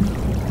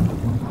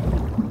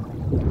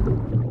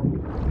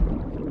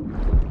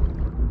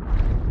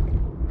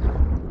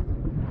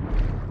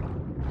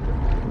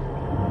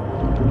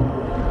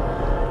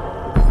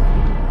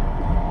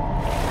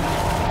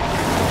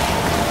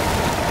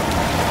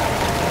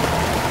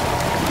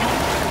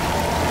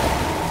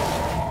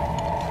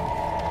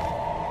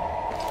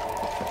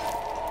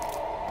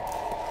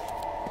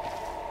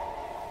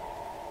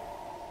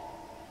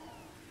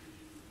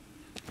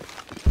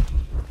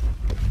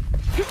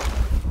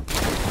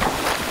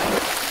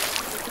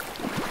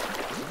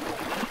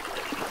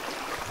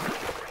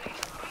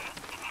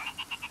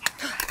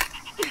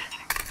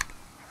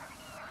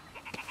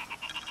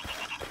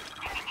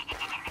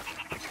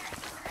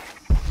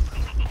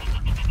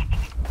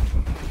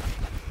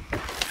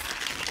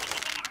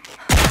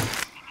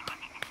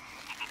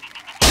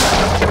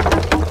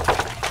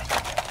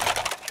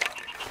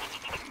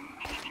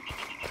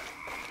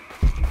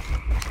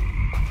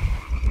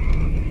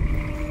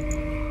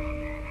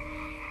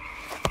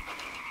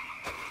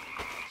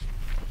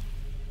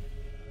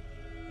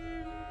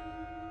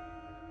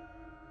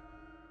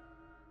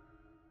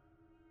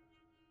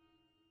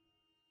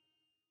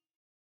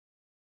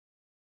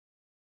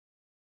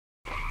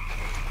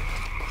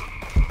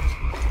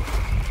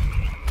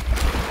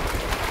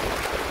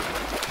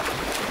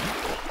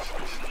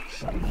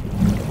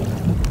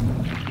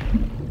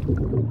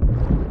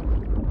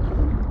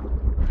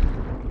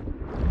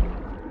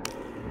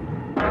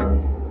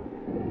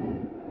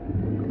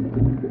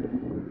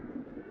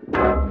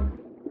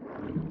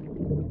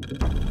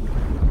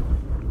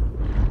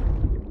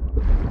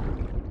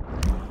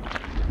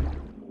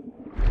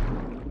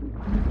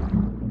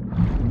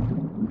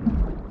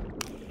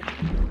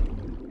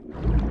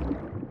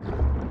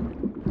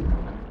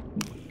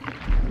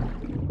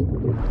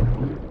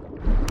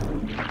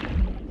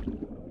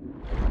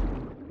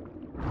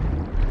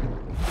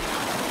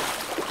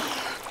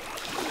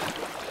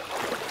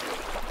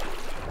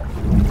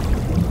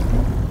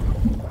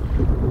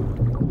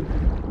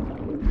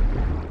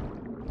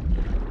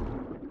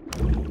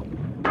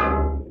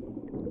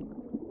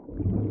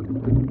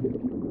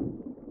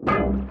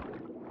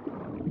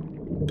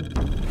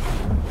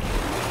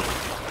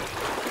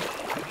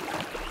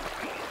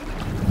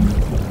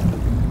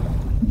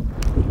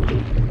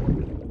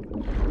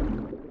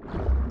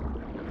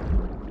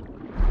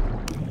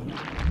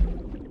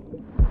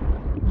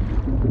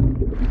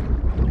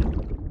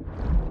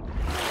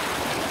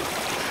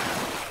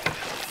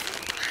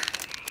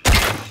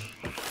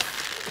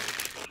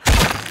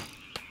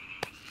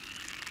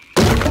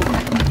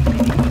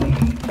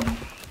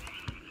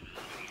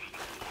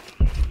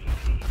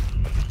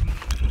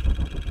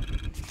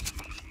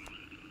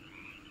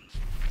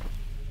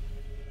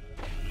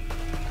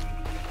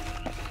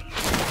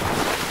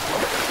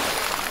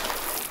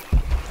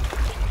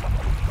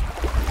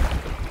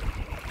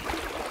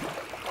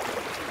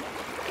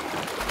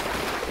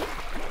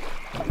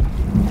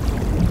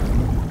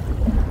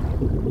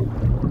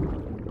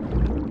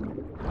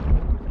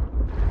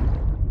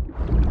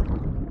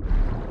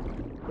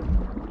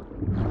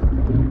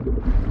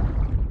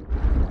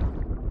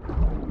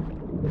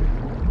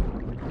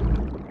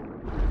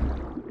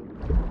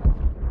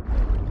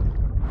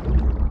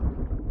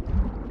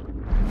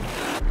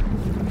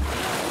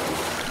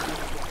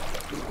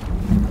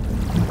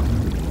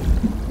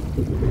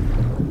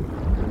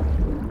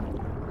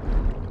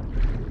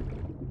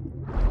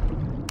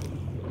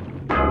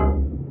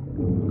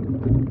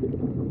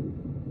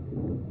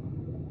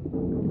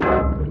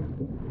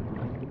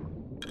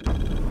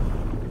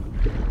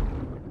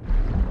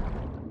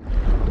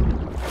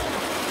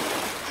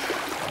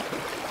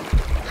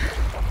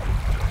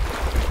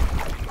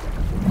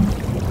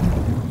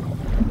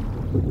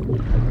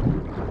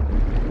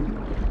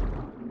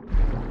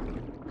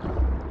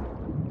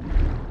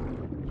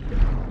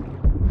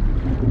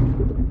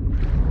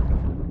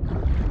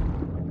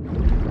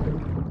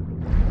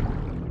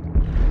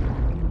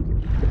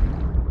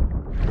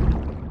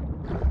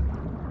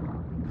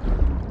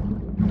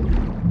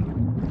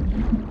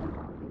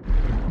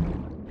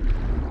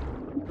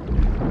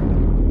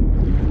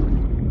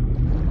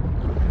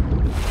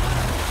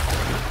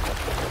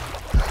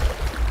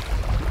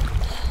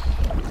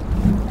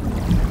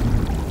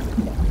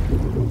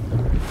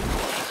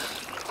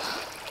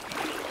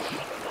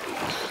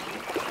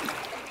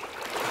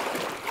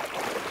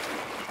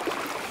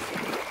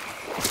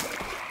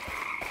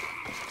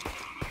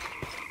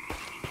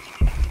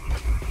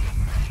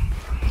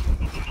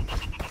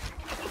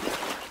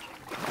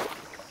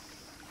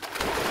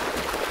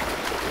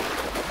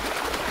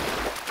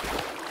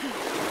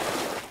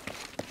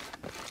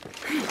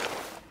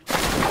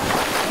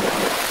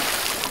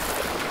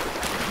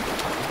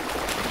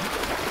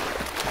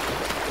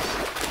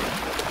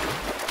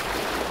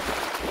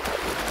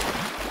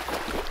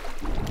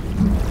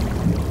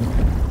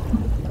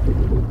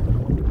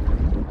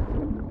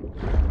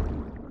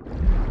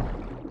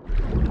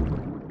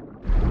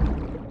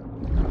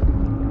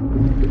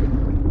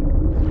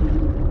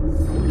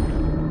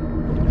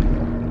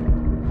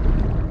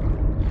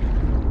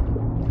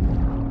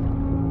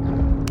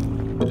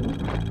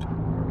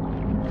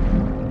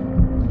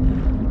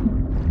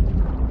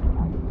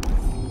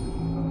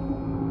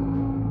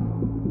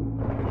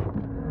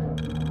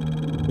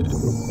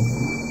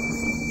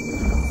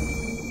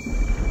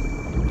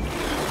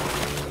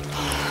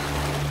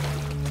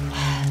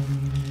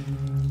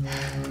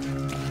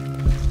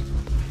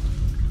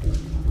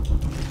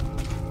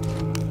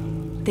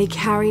 They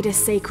carried a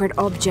sacred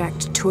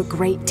object to a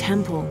great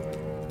temple.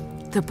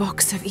 The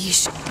box of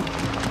Ish.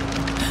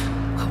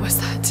 What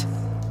was that?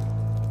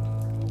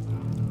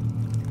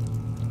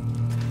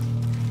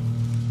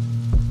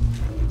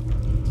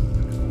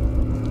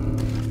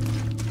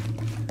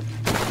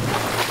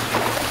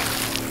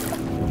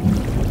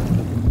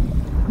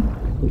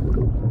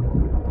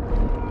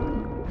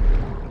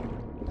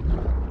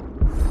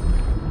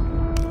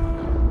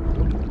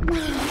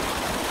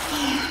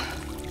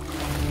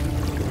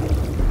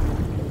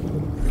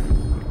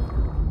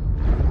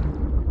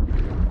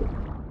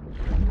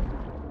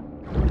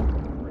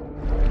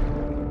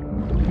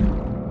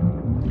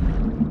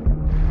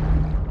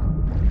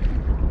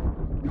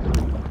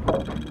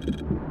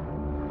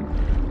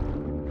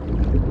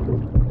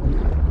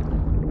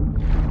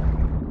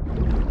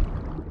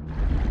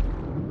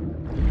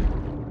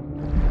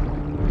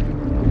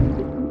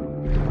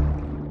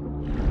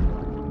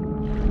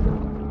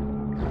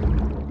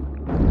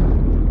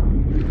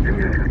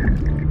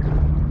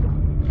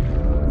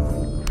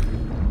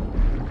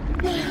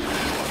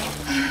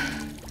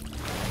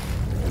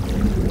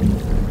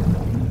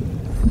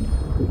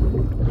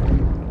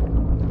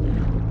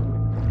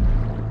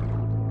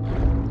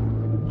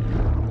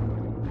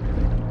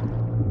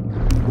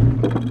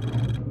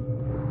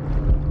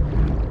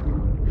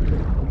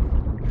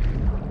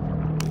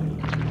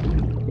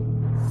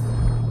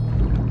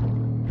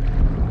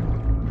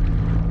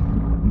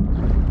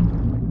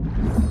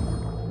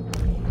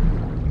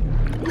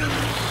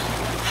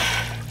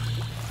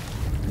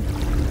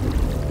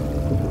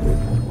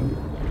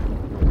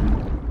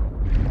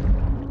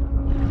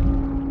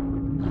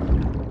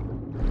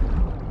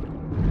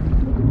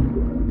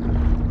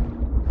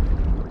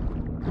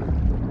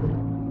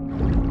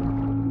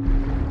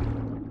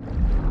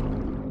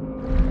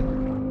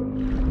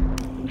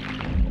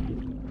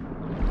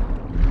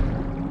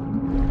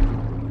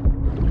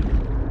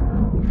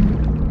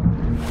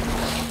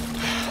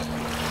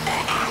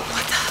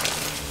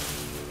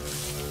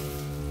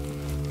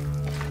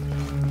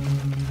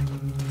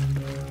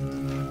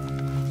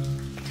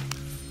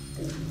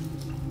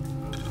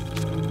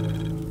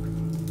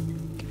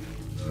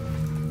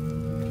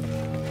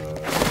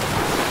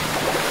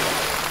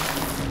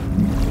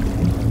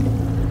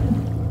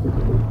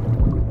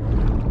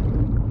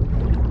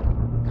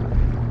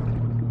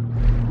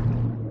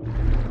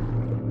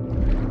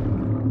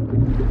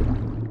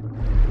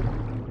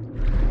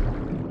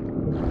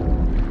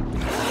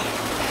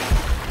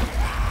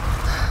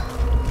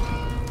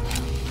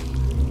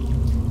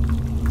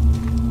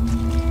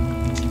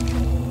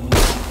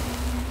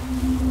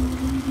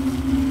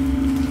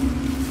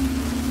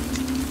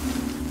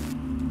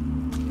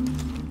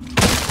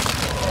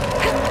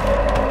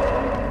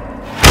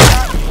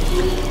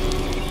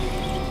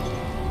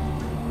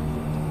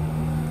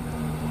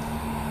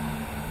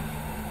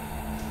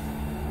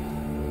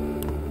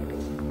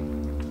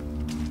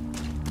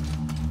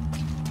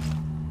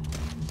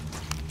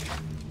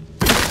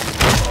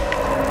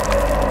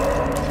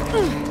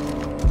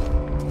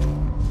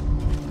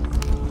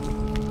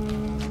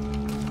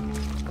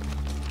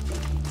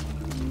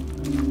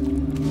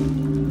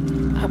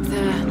 Up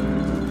there.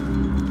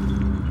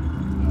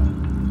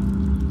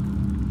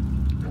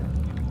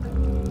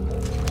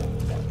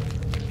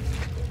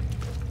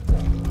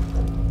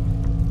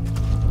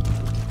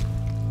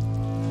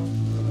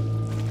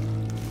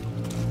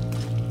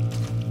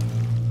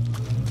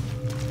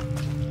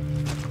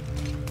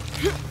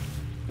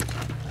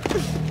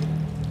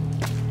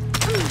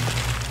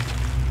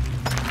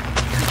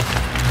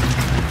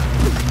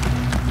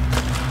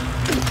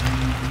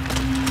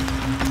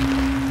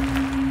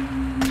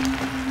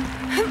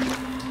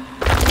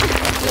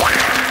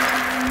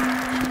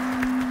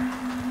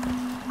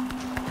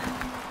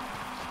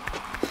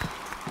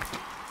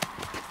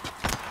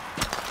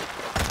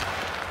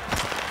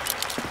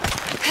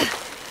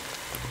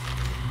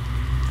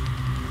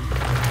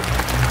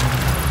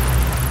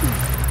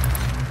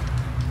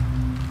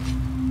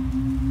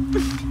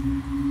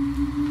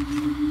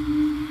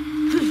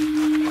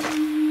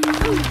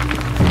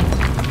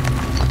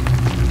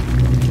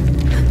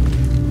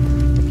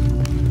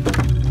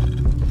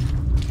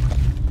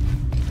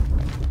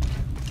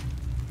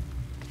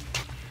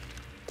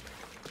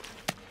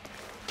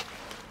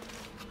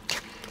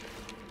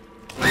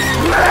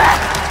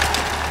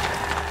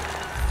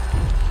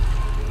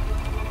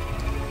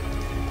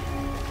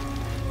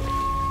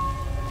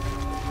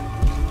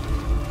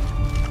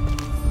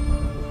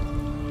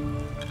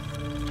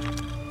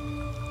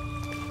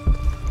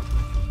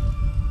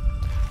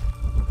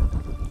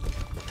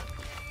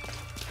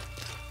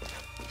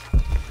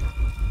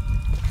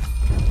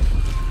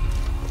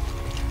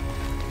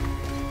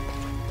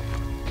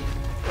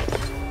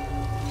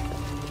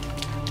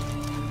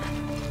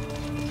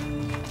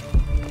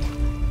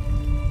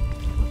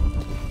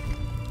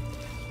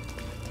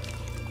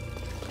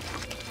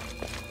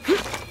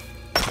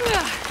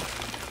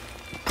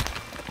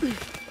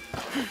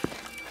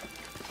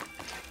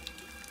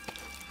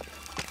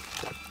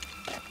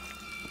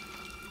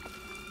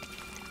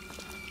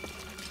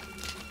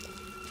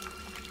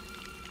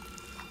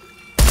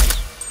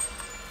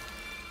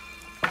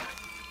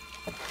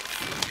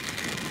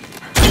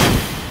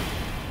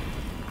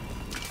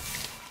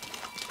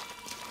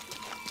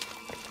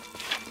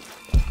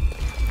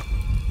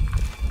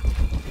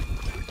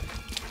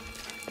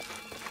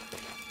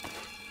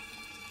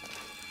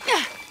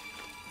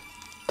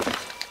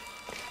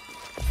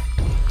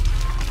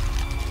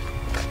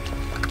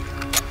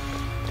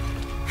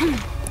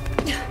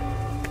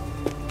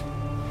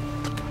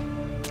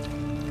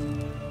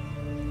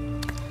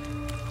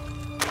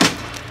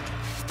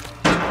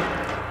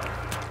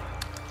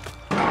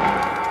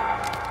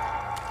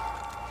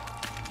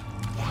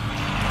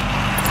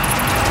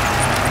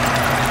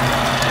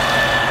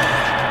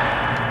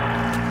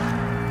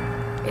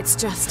 It's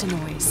just a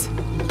noise.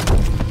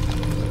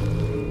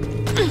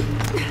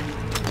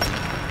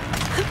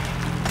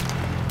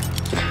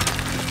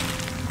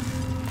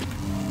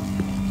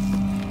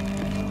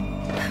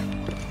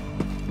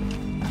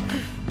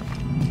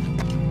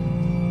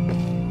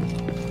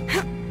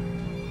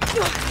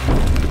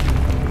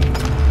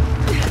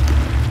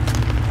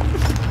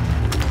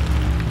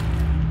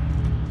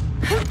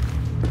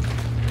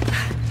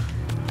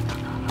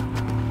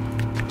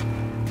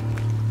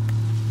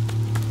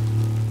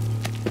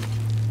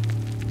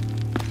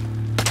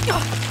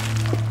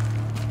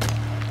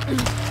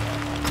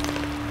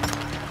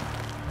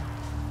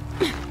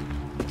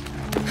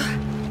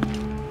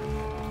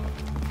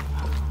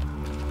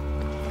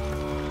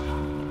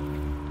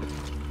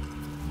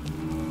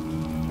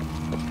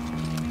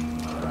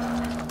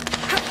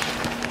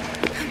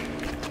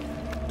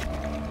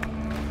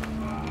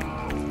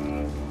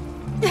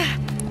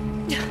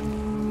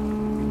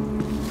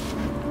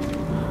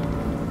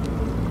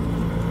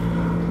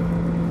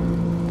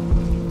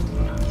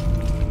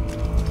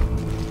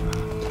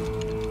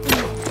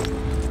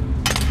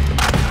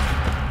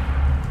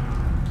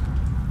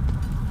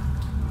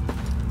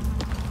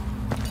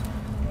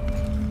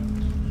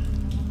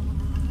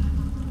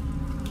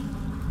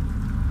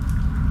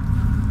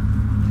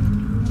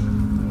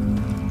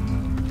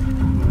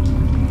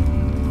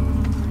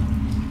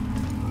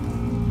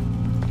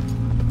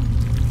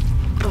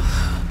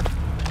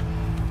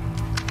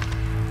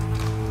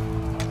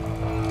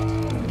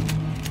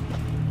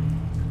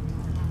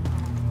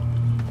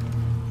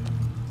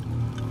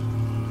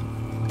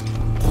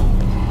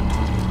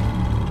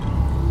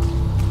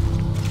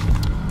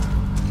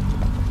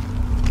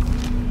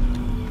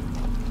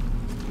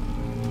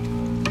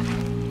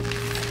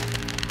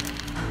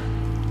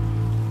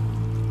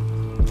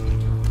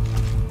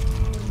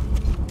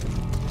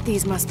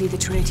 These must be the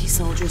Trinity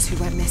soldiers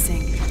who went missing.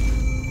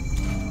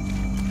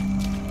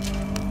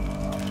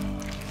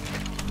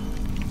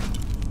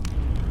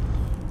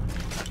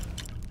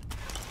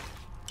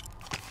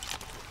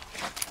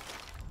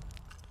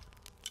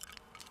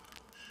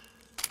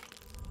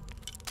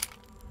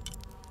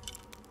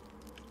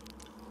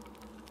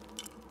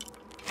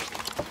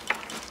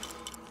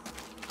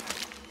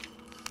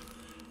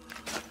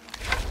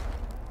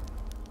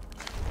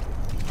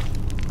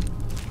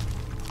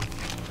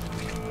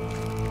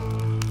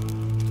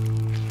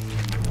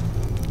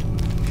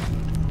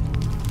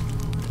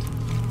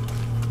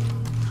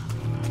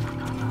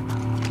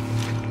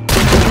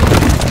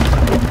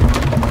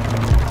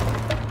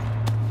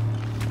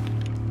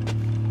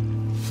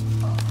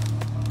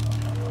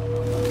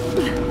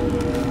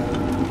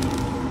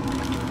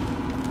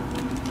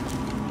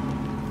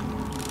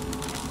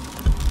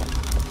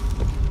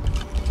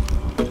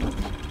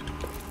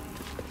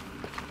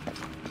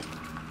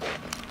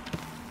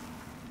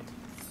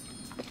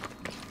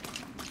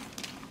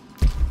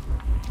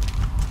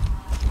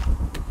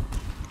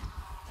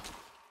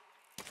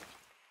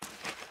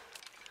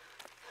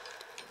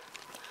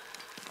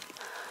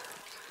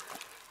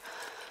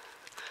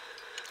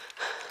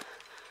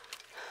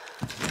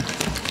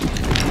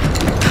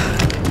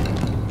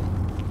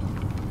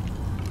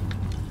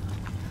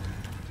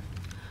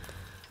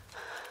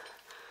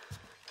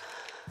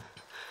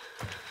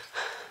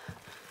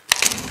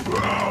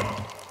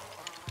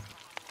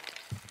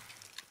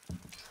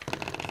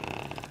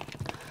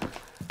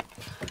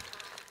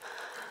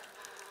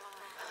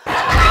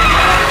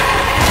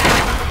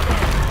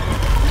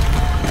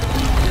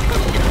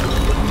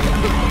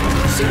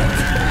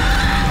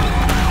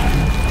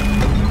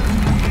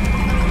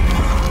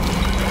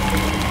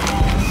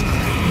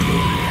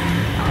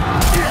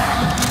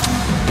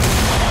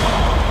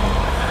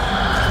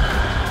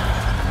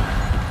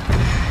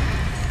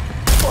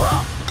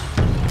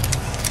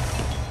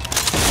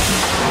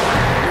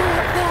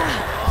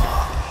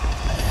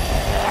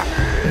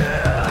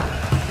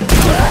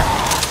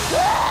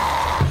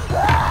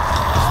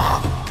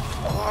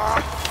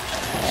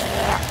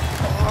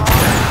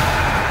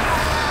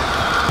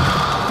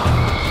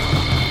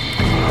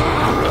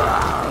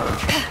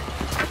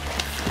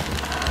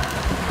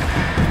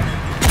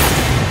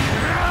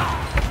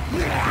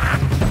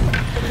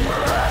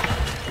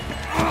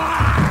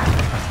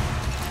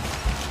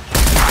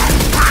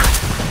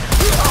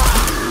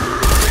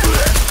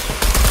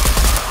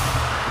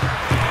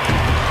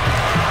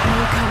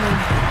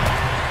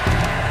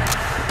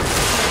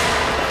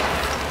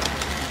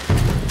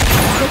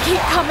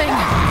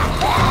 coming!